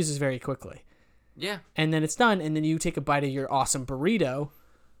diffuses very quickly. Yeah. And then it's done, and then you take a bite of your awesome burrito,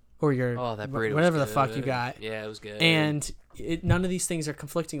 or your that burrito whatever was the fuck you good. got. Yeah, it was good. And none of these things are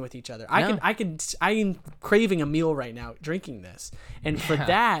conflicting with each other. No. I'm craving a meal right now, drinking this, and for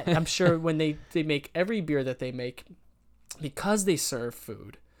that, I'm sure when they make every beer that they make, because they serve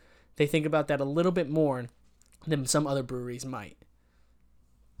food, they think about that a little bit more than some other breweries might.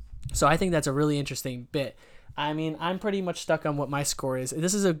 So I think that's a really interesting bit. I mean, I'm pretty much stuck on what my score is.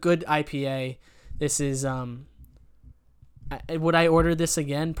 This is a good IPA. This is would I order this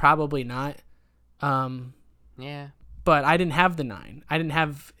again? Probably not. Yeah. But I didn't have the 9.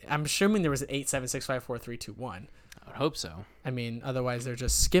 I'm assuming there was an 8, 7, 6, 5, 4, 3, 2, 1. I would hope so. I mean, otherwise they're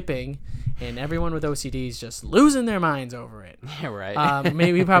just skipping, and everyone with OCD is just losing their minds over it. Yeah, right.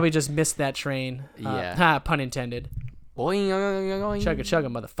 Maybe we probably just missed that train. Yeah. Pun intended. Boing. Chugga chugga,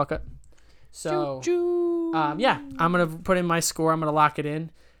 motherfucker. So, Choo-choo. yeah, I'm gonna put in my score. I'm gonna lock it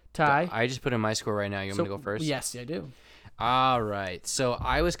in. Ty. I just put in my score right now. You want me to go first? Yes, I do. All right. So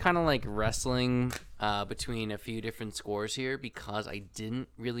I was kind of like wrestling between a few different scores here because I didn't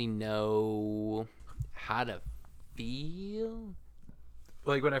really know how to feel.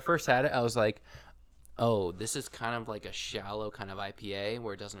 Like when I first had it, I was like, oh, this is kind of like a shallow kind of IPA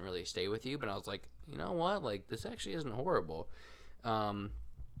where it doesn't really stay with you. But I was like, you know what? Like this actually isn't horrible.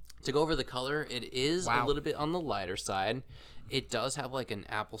 To go over the color, it is a little bit on the lighter side. It does have like an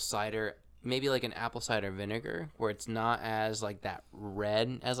apple cider, maybe like an apple cider vinegar, where it's not as like that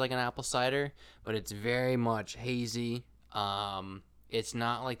red as like an apple cider, but it's very much hazy. It's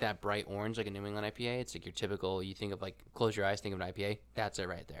not like that bright orange like a New England IPA. It's like your typical, you think of like, close your eyes, think of an IPA. That's it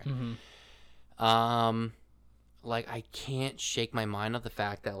right there. Mm-hmm. Like I can't shake my mind off the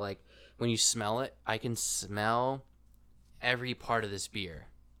fact that like when you smell it, I can smell every part of this beer.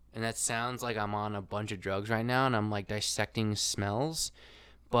 And that sounds like I'm on a bunch of drugs right now and I'm like dissecting smells.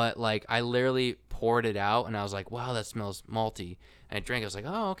 But like I literally poured it out and I was like, wow, that smells malty. And I drank it. I was like,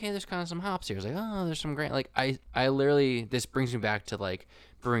 oh, okay, there's kind of some hops here. I was like, oh, there's some great. Like I literally, this brings me back to like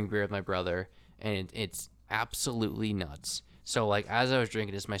brewing beer with my brother. And it's absolutely nuts. So like as I was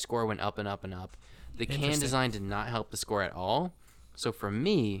drinking this, my score went up and up and up. The can design did not help the score at all. So for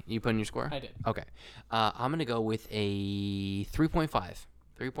me, you put in your score? I did. Okay. I'm going to go with a 3.5.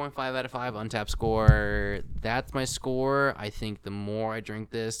 3.5 out of 5 Untappd score. That's my score. I think the more I drink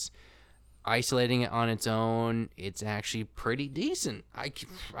this, isolating it on its own, it's actually pretty decent.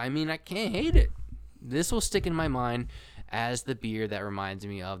 I mean, I can't hate it. This will stick in my mind as the beer that reminds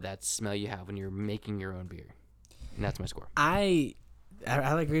me of that smell you have when you're making your own beer. And that's my score. I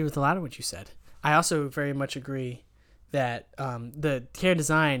agree with a lot of what you said. I also very much agree that the can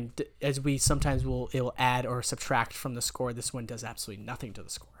design, as we sometimes it'll add or subtract from the score, this one does absolutely nothing to the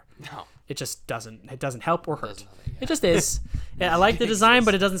score. No. It just doesn't. It doesn't help or hurt. Nothing, yeah. It just is. Yeah, I like the design,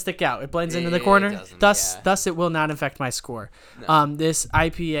 but it doesn't stick out. It blends into the corner. Thus, it will not affect my score. No. This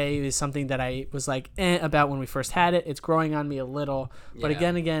IPA is something that I was like about when we first had it. It's growing on me a little, but Yeah.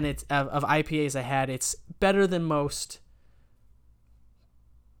 again, it's of IPAs I had. It's better than most,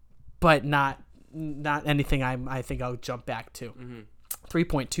 but not anything I think I'll jump back to.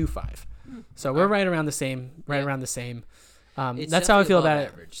 3.25. So we're right around the same. Around the same. That's how I feel about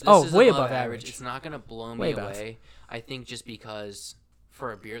it. This is way above average. It's not going to blow me Way above. away. I think just because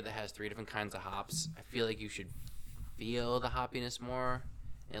for a beer that has 3 different kinds of hops, I feel like you should feel the hoppiness more.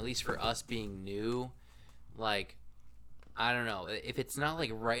 And at least for us being new, like, I don't know. If it's not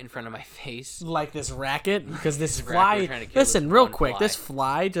like right in front of my face. Like this racket, because this This racket, we're fly. trying to kill Listen, this real one quick. fly. This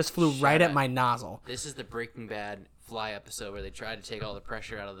fly just flew Shut right at up. my nozzle. This is the Breaking Bad fly episode where they tried to take all the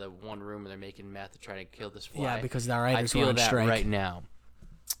pressure out of the one room where they're making meth to try to kill this fly. Yeah, because the I writers were feel on that strike. right now.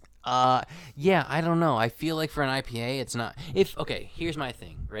 Yeah, I don't know. I feel like for an IPA, it's not. Okay, here's my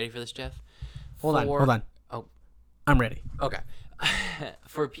thing. Ready for this, Jeff? Hold on. Oh, I'm ready. okay.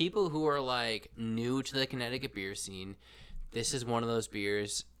 For people who are like new to the Connecticut beer scene, this is one of those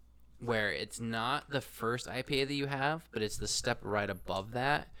beers where it's not the first IPA that you have, but it's the step right above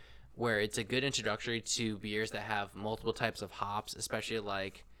that, where it's a good introductory to beers that have multiple types of hops, especially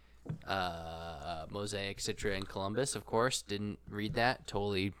like Mosaic, Citra, and Columbus. Of course, didn't read that.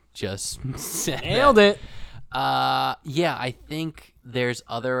 Totally just said Nailed that. it. Yeah, I think there's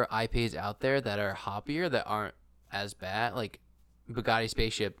other IPAs out there that are hoppier that aren't as bad. Like Bugatti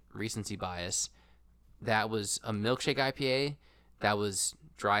Spaceship Recency Bias, that was a milkshake IPA that was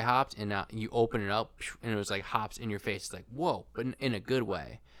dry hopped, and now you open it up and it was like hops in your face. It's like, whoa, but in a good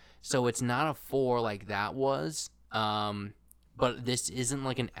way. So it's not a 4 like that was. But this isn't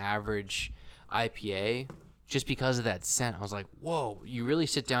like an average IPA. Just because of that scent, I was like, whoa, you really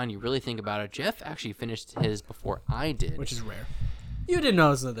sit down, you really think about it. Jeff actually finished his before I did. Which is rare. You didn't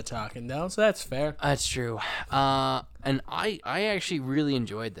know the talking, though, so that's fair. That's true. And I actually really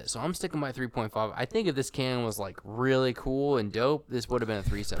enjoyed this, so I'm sticking by 3.5. I think if this can was like really cool and dope, this would have been a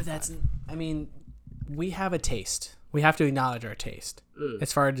 3.75. But that's, I mean, we have a taste. We have to acknowledge our taste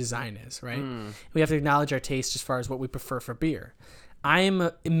as far as design is, right? We have to acknowledge our taste as far as what we prefer for beer. I am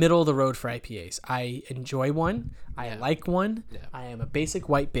middle of the road for IPAs. I enjoy one. I like one. Yeah. I am a basic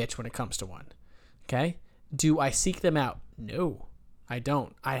white bitch when it comes to one. Okay? Do I seek them out? No, I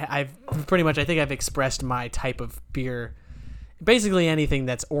don't. I've pretty much, I think I've expressed my type of beer. Basically anything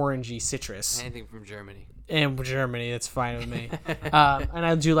that's orangey citrus. Anything from Germany. And Germany, that's fine with me. And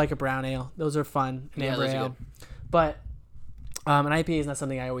I do like a brown ale. Those are fun. An amber ale. But an IPA is not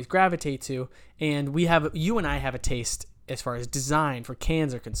something I always gravitate to. And you and I have a taste as far as design for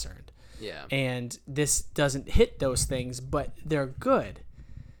cans are concerned. Yeah. And this doesn't hit those things, but they're good.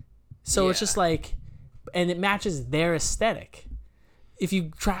 So it's just like, and it matches their aesthetic. If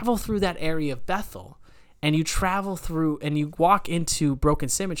you travel through that area of Bethel and you travel through and you walk into Broken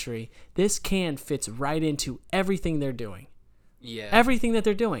Symmetry, this can fits right into everything they're doing. Yeah. Everything that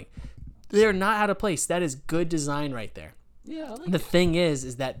they're doing. They're not out of place. That is good design right there. Yeah. I like the thing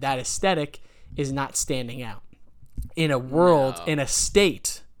is that aesthetic is not standing out. In a world, in a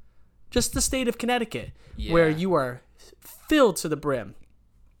state, just the state of Connecticut, where you are filled to the brim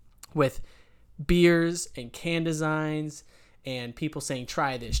with beers and can designs and people saying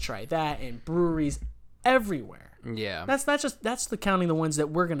try this, try that, and breweries everywhere. Yeah. That's counting the ones that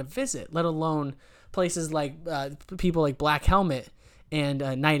we're going to visit, let alone places like people like Black Helmet and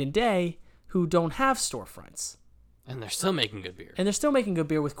Night and Day who don't have storefronts. And they're still making good beer. And they're still making good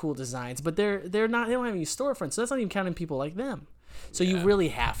beer with cool designs, but they don't have any storefronts, so that's not even counting people like them. So you really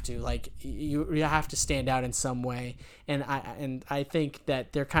have to, like, you have to stand out in some way, and I think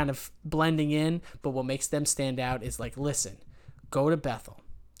that they're kind of blending in, but what makes them stand out is like, listen, go to Bethel,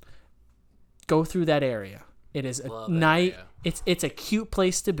 go through that area. It is a night. It's a cute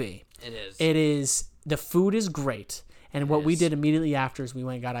place to be. It is. It is. The food is great. And what we did immediately after is we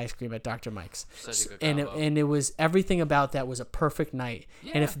went and got ice cream at Dr. Mike's. Such a good combo. And it was, everything about that was a perfect night.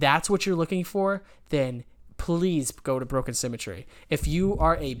 Yeah. And if that's what you're looking for, then please go to Broken Symmetry. If you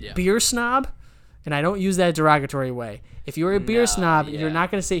are a beer snob, and I don't use that derogatory way, if you're a beer snob, you're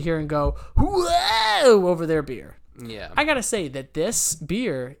not going to sit here and go, whoa, over their beer. Yeah. I got to say that this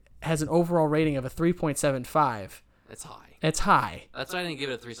beer has an overall rating of a 3.75. That's high. It's high. That's why I didn't give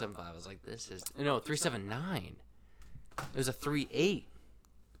it a 3.75. I was like, 3.79. It was a 3.8.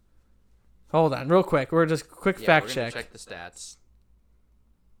 Hold on, real quick. We're just quick fact check. Check the stats.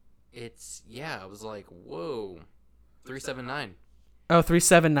 It was like, whoa, 3.79. Oh,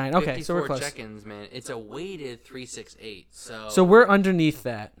 3.79. Okay, so we're close. 54 check-ins, man. It's a weighted 3.68. So we're underneath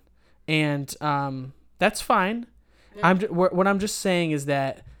that, and that's fine. Yeah. What I'm just saying is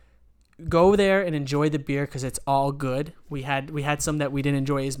that go there and enjoy the beer because it's all good. We had some that we didn't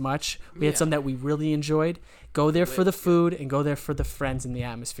enjoy as much. We had some that we really enjoyed. Go there for the food and go there for the friends and the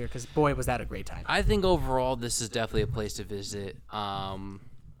atmosphere because, boy, was that a great time. I think overall this is definitely a place to visit.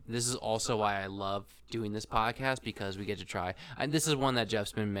 This is also why I love doing this podcast because we get to try. And this is one that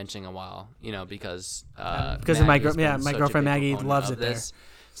Jeff's been mentioning a while, because of my girlfriend Maggie loves it there.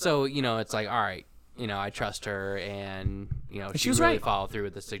 So, it's like, all right, I trust her and, she was really followed through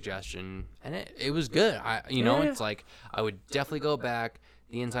with the suggestion and it was good. It's like, I would definitely go back.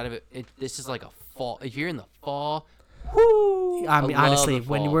 The inside of it, this is like a fall. If you're in the fall, whoo! I mean, honestly,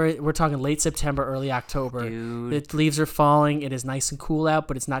 when we're talking late September, early October, the leaves are falling. It is nice and cool out,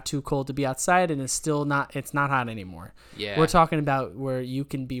 but it's not too cold to be outside, and it's not hot anymore. Yeah, we're talking about where you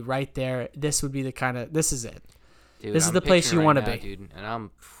can be right there. This would be this is it. Dude, this is the place you want to be, dude.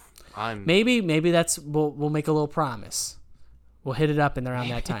 And I'm maybe that's we'll make a little promise. We'll hit it up in around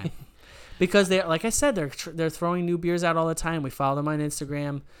that time. Because they, like I said, they're throwing new beers out all the time. We follow them on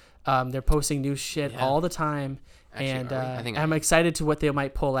Instagram. They're posting new shit all the time, and I'm excited to what they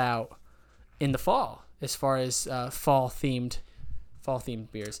might pull out in the fall as far as fall themed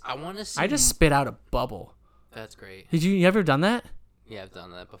beers. I want to see. I just spit out a bubble. That's great. Did you ever done that? Yeah, I've done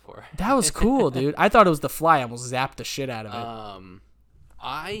that before. That was cool, dude. I thought it was the fly. I almost zapped the shit out of it.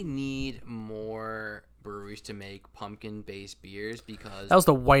 I need more breweries to make pumpkin-based beers because... That was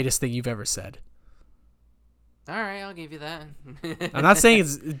the whitest thing you've ever said. All right, I'll give you that. I'm not saying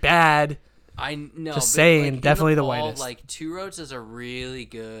it's bad. I know. Just saying, like, definitely the fall, whitest. Like Two Roads is a really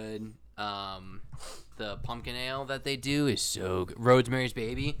good. The pumpkin ale that they do is so good. Rosemary's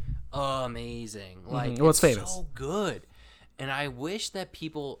Baby, amazing. Like Well, it's famous. So good. And I wish that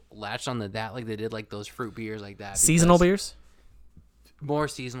people latched on to that like they did like those fruit beers like that. Seasonal beers. More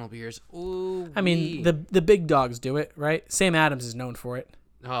seasonal beers. Ooh. I mean, the big dogs do it, right? Sam Adams is known for it.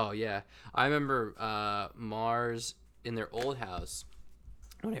 Oh yeah, I remember Mars in their old house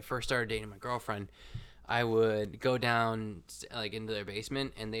when I first started dating my girlfriend. I would go down like into their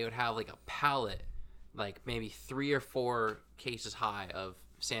basement, and they would have like a pallet, like maybe 3 or 4 cases high of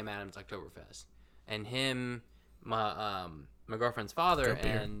Sam Adams Oktoberfest, and him, my girlfriend's father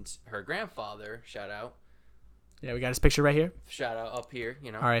and her grandfather. Shout out. Yeah, we got his picture right here. Shout out up here.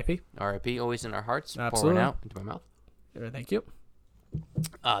 You know. R.I.P. R.I.P. Always in our hearts. Absolutely. Pouring out into my mouth. Thank you.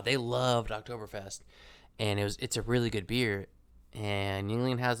 They loved Oktoberfest, and it's a really good beer. And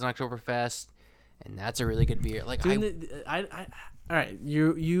Yuengling has an Oktoberfest, and that's a really good beer. Like all right,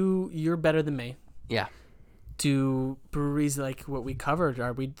 you're better than me. Yeah. Do breweries like what we covered?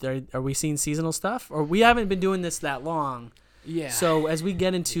 Are we seeing seasonal stuff, or we haven't been doing this that long? Yeah. So as we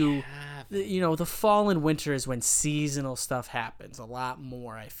get into, the fall and winter is when seasonal stuff happens a lot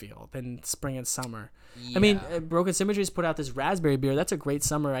more. I feel than spring and summer. Yeah. I mean, Broken Symmetry's put out this raspberry beer. That's a great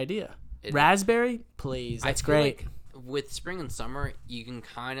summer idea. Raspberry, please. That's great. Like with spring and summer, you can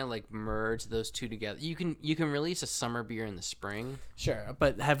kind of like merge those two together. You can release a summer beer in the spring. Sure,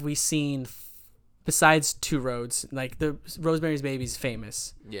 but have we seen besides Two Roads, like the Rosemary's Baby's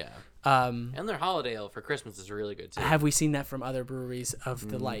famous? Yeah. And their holiday ale for Christmas is really good too. Have we seen that from other breweries of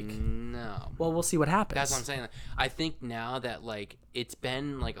the like? No. Well, we'll see what happens. That's what I'm saying. I think now that like it's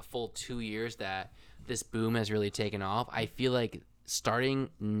been like a full 2 years that this boom has really taken off. I feel like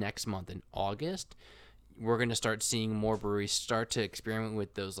starting next month in August, we're going to start seeing more breweries start to experiment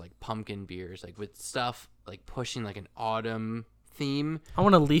with those like pumpkin beers, like with stuff like pushing like an autumn theme. I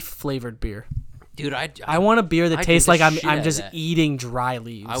want a leaf flavored beer. Dude, I want a beer that tastes like I'm just eating dry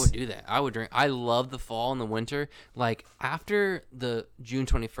leaves. I would do that. I would drink. I love the fall and the winter. Like after the June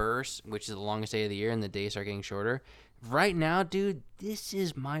 21st, which is the longest day of the year, and the days start getting shorter. Right now, dude, this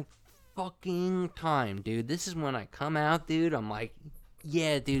is my fucking time, dude. This is when I come out, dude. I'm like,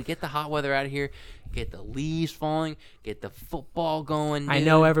 yeah, dude, get the hot weather out of here. Get the leaves falling. Get the football going, dude. I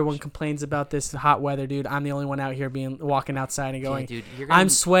know everyone complains about this hot weather, dude. I'm the only one out here walking outside and going, dude, I'm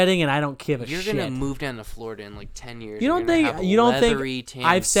sweating and I don't give a shit. You're going to move down to Florida in like 10 years. You don't think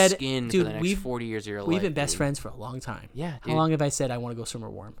I've said, dude, for the next 40 years of your life. We've been best friends for a long time. Yeah, dude. How long have I said I want to go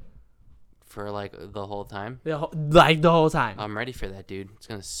somewhere warm? For like the whole time? The whole time. I'm ready for that, dude. It's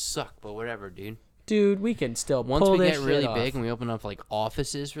going to suck, but whatever, dude. Dude, we can still once pull we this get really shit big off. and we open up like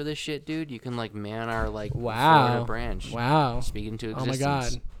offices for this shit, dude, you can like man our like wow Florida branch. Wow. Speaking to existence. Oh my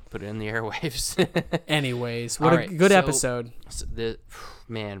god. Put it in the airwaves. Anyways, what a good episode. So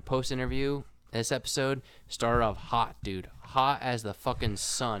man, post interview, this episode started off hot, dude. Hot as the fucking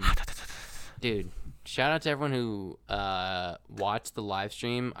sun. Dude, shout out to everyone who watched the live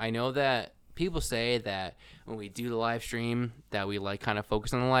stream. I know that people say that when we do the live stream that we like kind of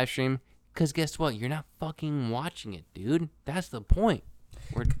focus on the live stream. Because guess what? You're not fucking watching it, dude. That's the point.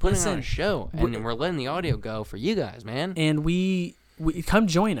 We're putting on a show, and we're letting the audio go for you guys, man. And we come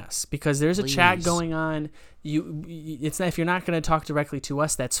join us because there's a chat going on. It's not, if you're not going to talk directly to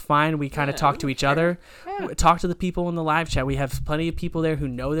us, that's fine. We kind of talk to each other. Yeah. Talk to the people in the live chat. We have plenty of people there who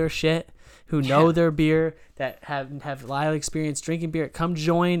know their shit, who know their beer, that have a lot of experience drinking beer. Come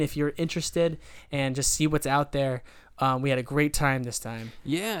join if you're interested and just see what's out there. We had a great time this time.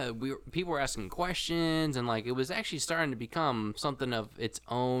 Yeah, people were asking questions, and like it was actually starting to become something of its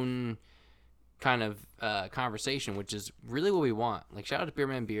own kind of conversation, which is really what we want. Like, shout out to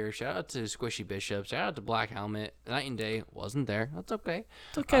Beerman Beer, shout out to Squishy Bishop, shout out to Black Helmet. Night and Day wasn't there. That's okay.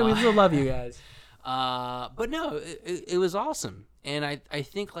 It's okay. We still love you guys. But no, it was awesome, and I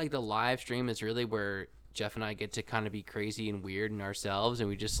think like the live stream is really where Jeff and I get to kind of be crazy and weird in ourselves, and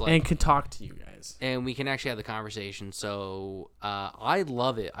we just like and can talk to you guys, and we can actually have the conversation. So I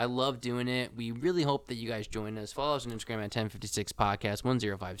love it. I love doing it. We really hope that you guys join us. Follow us on Instagram at 1056 podcast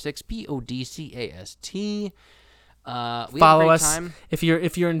 1056 PODCAST. Follow us if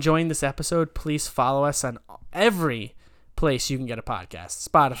you're enjoying this episode. Please follow us on every place you can get a podcast: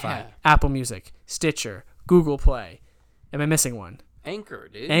 Spotify, Apple Music, Stitcher, Google Play. Am I missing one? Anchor,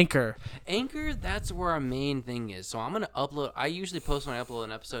 dude. Anchor. That's where our main thing is. So I'm gonna upload. I usually post when I upload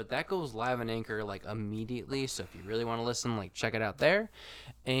an episode. That goes live on Anchor like immediately. So if you really want to listen, like check it out there.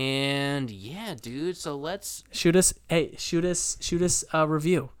 And yeah, dude. So let's shoot us a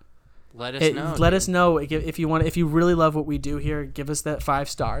review. Let us know. Let us know if you want. If you really love what we do here, give us that 5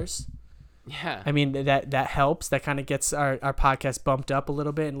 stars. Yeah. I mean that helps. That kind of gets our podcast bumped up a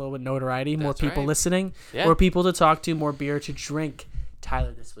little bit and a little bit notoriety. More people listening. Yeah. More people to talk to. More beer to drink.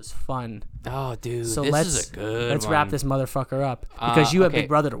 Tyler, this was fun. Oh, dude, so this is a good let's one. wrap this motherfucker up because you have Big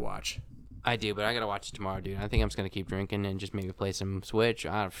Brother to watch. I do, but I gotta watch it tomorrow, dude. I think I'm just gonna keep drinking and just maybe play some Switch.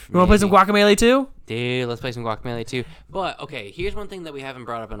 You wanna play some Guacamelee too? Dude, let's play some Guacamelee too. But okay, here's one thing that we haven't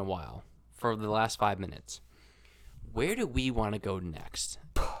brought up in a while for the last 5 minutes. Where do we want to go next?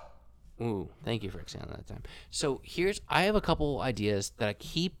 Ooh, thank you for extending that time. So I have a couple ideas that I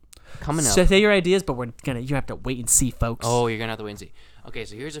keep coming up. Say your ideas, but you have to wait and see, folks. Oh, you're gonna have to wait and see. Okay,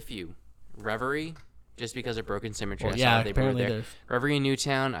 so here's a few. Reverie, just because of Broken Symmetry. Well, yeah, apparently there. Reverie in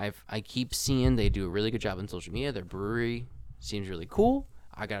Newtown, I keep seeing they do a really good job on social media. Their brewery seems really cool.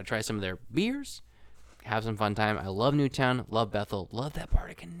 I gotta try some of their beers. Have some fun time. I love Newtown. Love Bethel. Love that part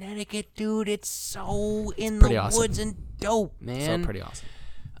of Connecticut, dude. It's so in the woods and dope, man. So pretty awesome.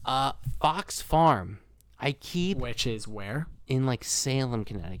 Fox Farm. Which is where? In like Salem,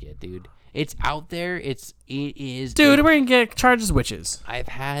 Connecticut, dude. It's out there. It is. Dude, we're gonna get charged as witches. I've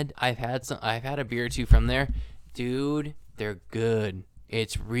had a beer or two from there, dude. They're good.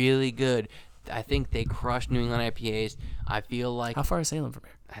 It's really good. I think they crush New England IPAs. I feel like. How far is Salem from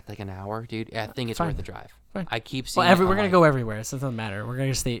here? Like an hour, dude. I think it's worth the drive. Fine. I keep seeing. Well, we're gonna go everywhere, so it doesn't matter. We're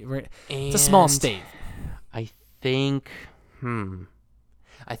gonna stay. It's a small state. I think.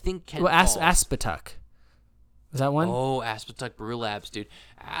 I think Kent Falls. Aspetuck. Was that one? Oh, Aspetuck Brew Labs, dude.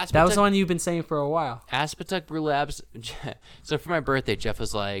 That was the one you've been saying for a while. Aspetuck Brew Labs. So for my birthday, Jeff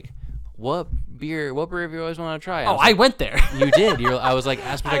was like, what brewery have you always want to try? I went there. You did. I was like,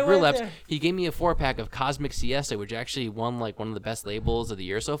 Aspetuck Brew Labs. There. He gave me a 4-pack of Cosmic Siesta, which actually won like one of the best labels of the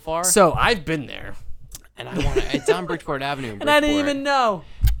year so far. So I've been there. And it's on Bridgeport Avenue. And I didn't even know.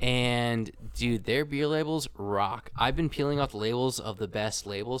 And dude, their beer labels rock. I've been peeling off the labels of the best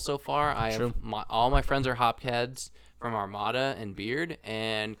labels so far. All my friends are hopheads from Armada and Beard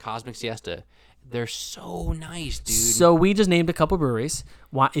and Cosmic Siesta. They're so nice, dude. So we just named a couple breweries.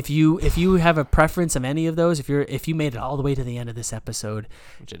 If you have a preference of any of those, if you made it all the way to the end of this episode,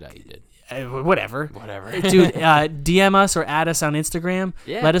 which I doubt you did. Whatever, dude. DM us or add us on Instagram.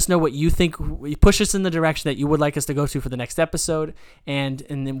 Yeah. Let us know what you think. Push us in the direction that you would like us to go to for the next episode, and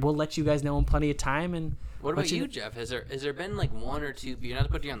then we'll let you guys know in plenty of time. And what about you, Jeff? Has there been like one or two? Not to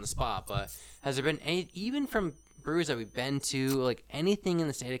put you on the spot, but has there been any, even from breweries that we've been to, like anything in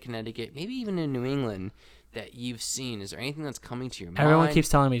the state of Connecticut, maybe even in New England, that you've seen? Is there anything that's coming to your mind? Everyone keeps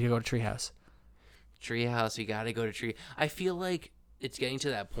telling me to go to Treehouse. Treehouse, you got to go to Tree. I feel like it's getting to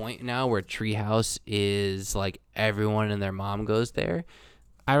that point now where Treehouse is like everyone and their mom goes there.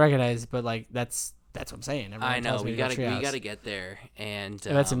 I recognize, but like that's what I'm saying. Everyone I know we gotta get there, and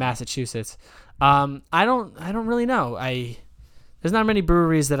that's in Massachusetts. I don't really know. There's not many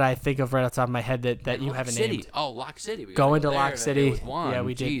breweries that I think of right off the top of my head that you haven't named. Oh, Lock City. Going to Lock City. Yeah,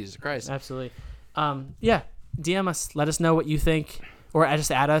 we did. Jesus Christ. Absolutely. Yeah. DM us. Let us know what you think, or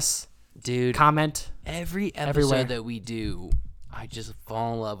just add us. Dude. Comment. Every episode that we do, I just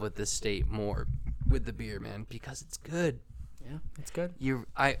fall in love with this state more with the beer, man, because it's good. Yeah, it's good.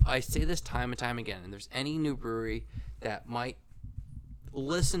 I say this time and time again, and there's any new brewery that might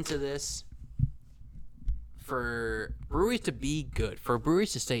listen to this, for breweries to be good, for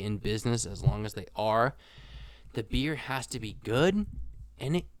breweries to stay in business as long as they are, the beer has to be good,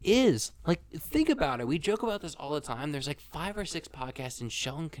 and it is. Like, think about it. We joke about this all the time. There's like 5 or 6 podcasts in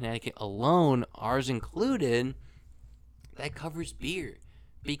Shelton, Connecticut alone, ours included, that covers beer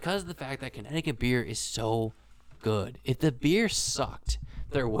because of the fact that Connecticut beer is so good. If the beer sucked,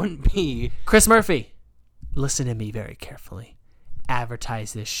 there wouldn't be. Chris Murphy, listen to me very carefully.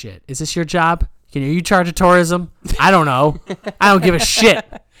 Advertise this shit. Is this your job? Can you charge a tourism? I don't know. I don't give a shit.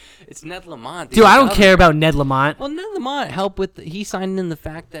 It's Ned Lamont. Dude, I don't care about Ned Lamont. Well, Ned Lamont helped with he signed in the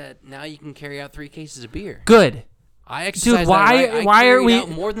fact that now you can carry out 3 cases of beer. Good. I exercise. Dude, why are we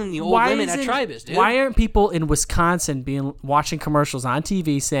more than the old limit at Tribus, dude? Why aren't people in Wisconsin watching commercials on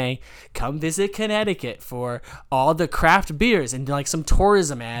TV saying, "Come visit Connecticut for all the craft beers," and like some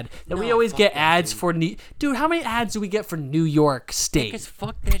tourism ad that we always get ads for? Dude, how many ads do we get for New York State? Because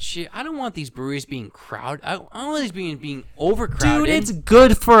fuck that shit. I don't want these breweries being crowded. I don't want these being overcrowded. Dude, it's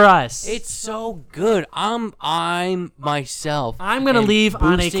good for us. It's so good. I'm myself. I'm gonna leave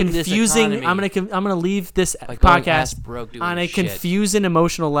on a confusing. I'm gonna leave this podcast ass broke doing on a shit. confused and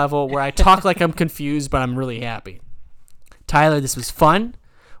emotional level where I talk like I'm confused, but I'm really happy. Tyler, this was fun.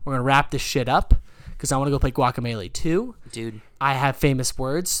 We're going to wrap this shit up because I want to go play Guacamelee 2. Dude. I have famous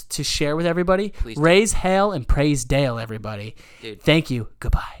words to share with everybody. Please do. Raise hail and praise Dale, everybody. Dude. Thank you.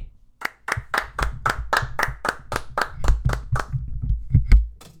 Goodbye.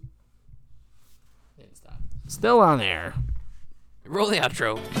 Still on there. Roll the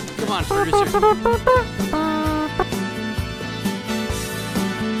outro. Come on, producer.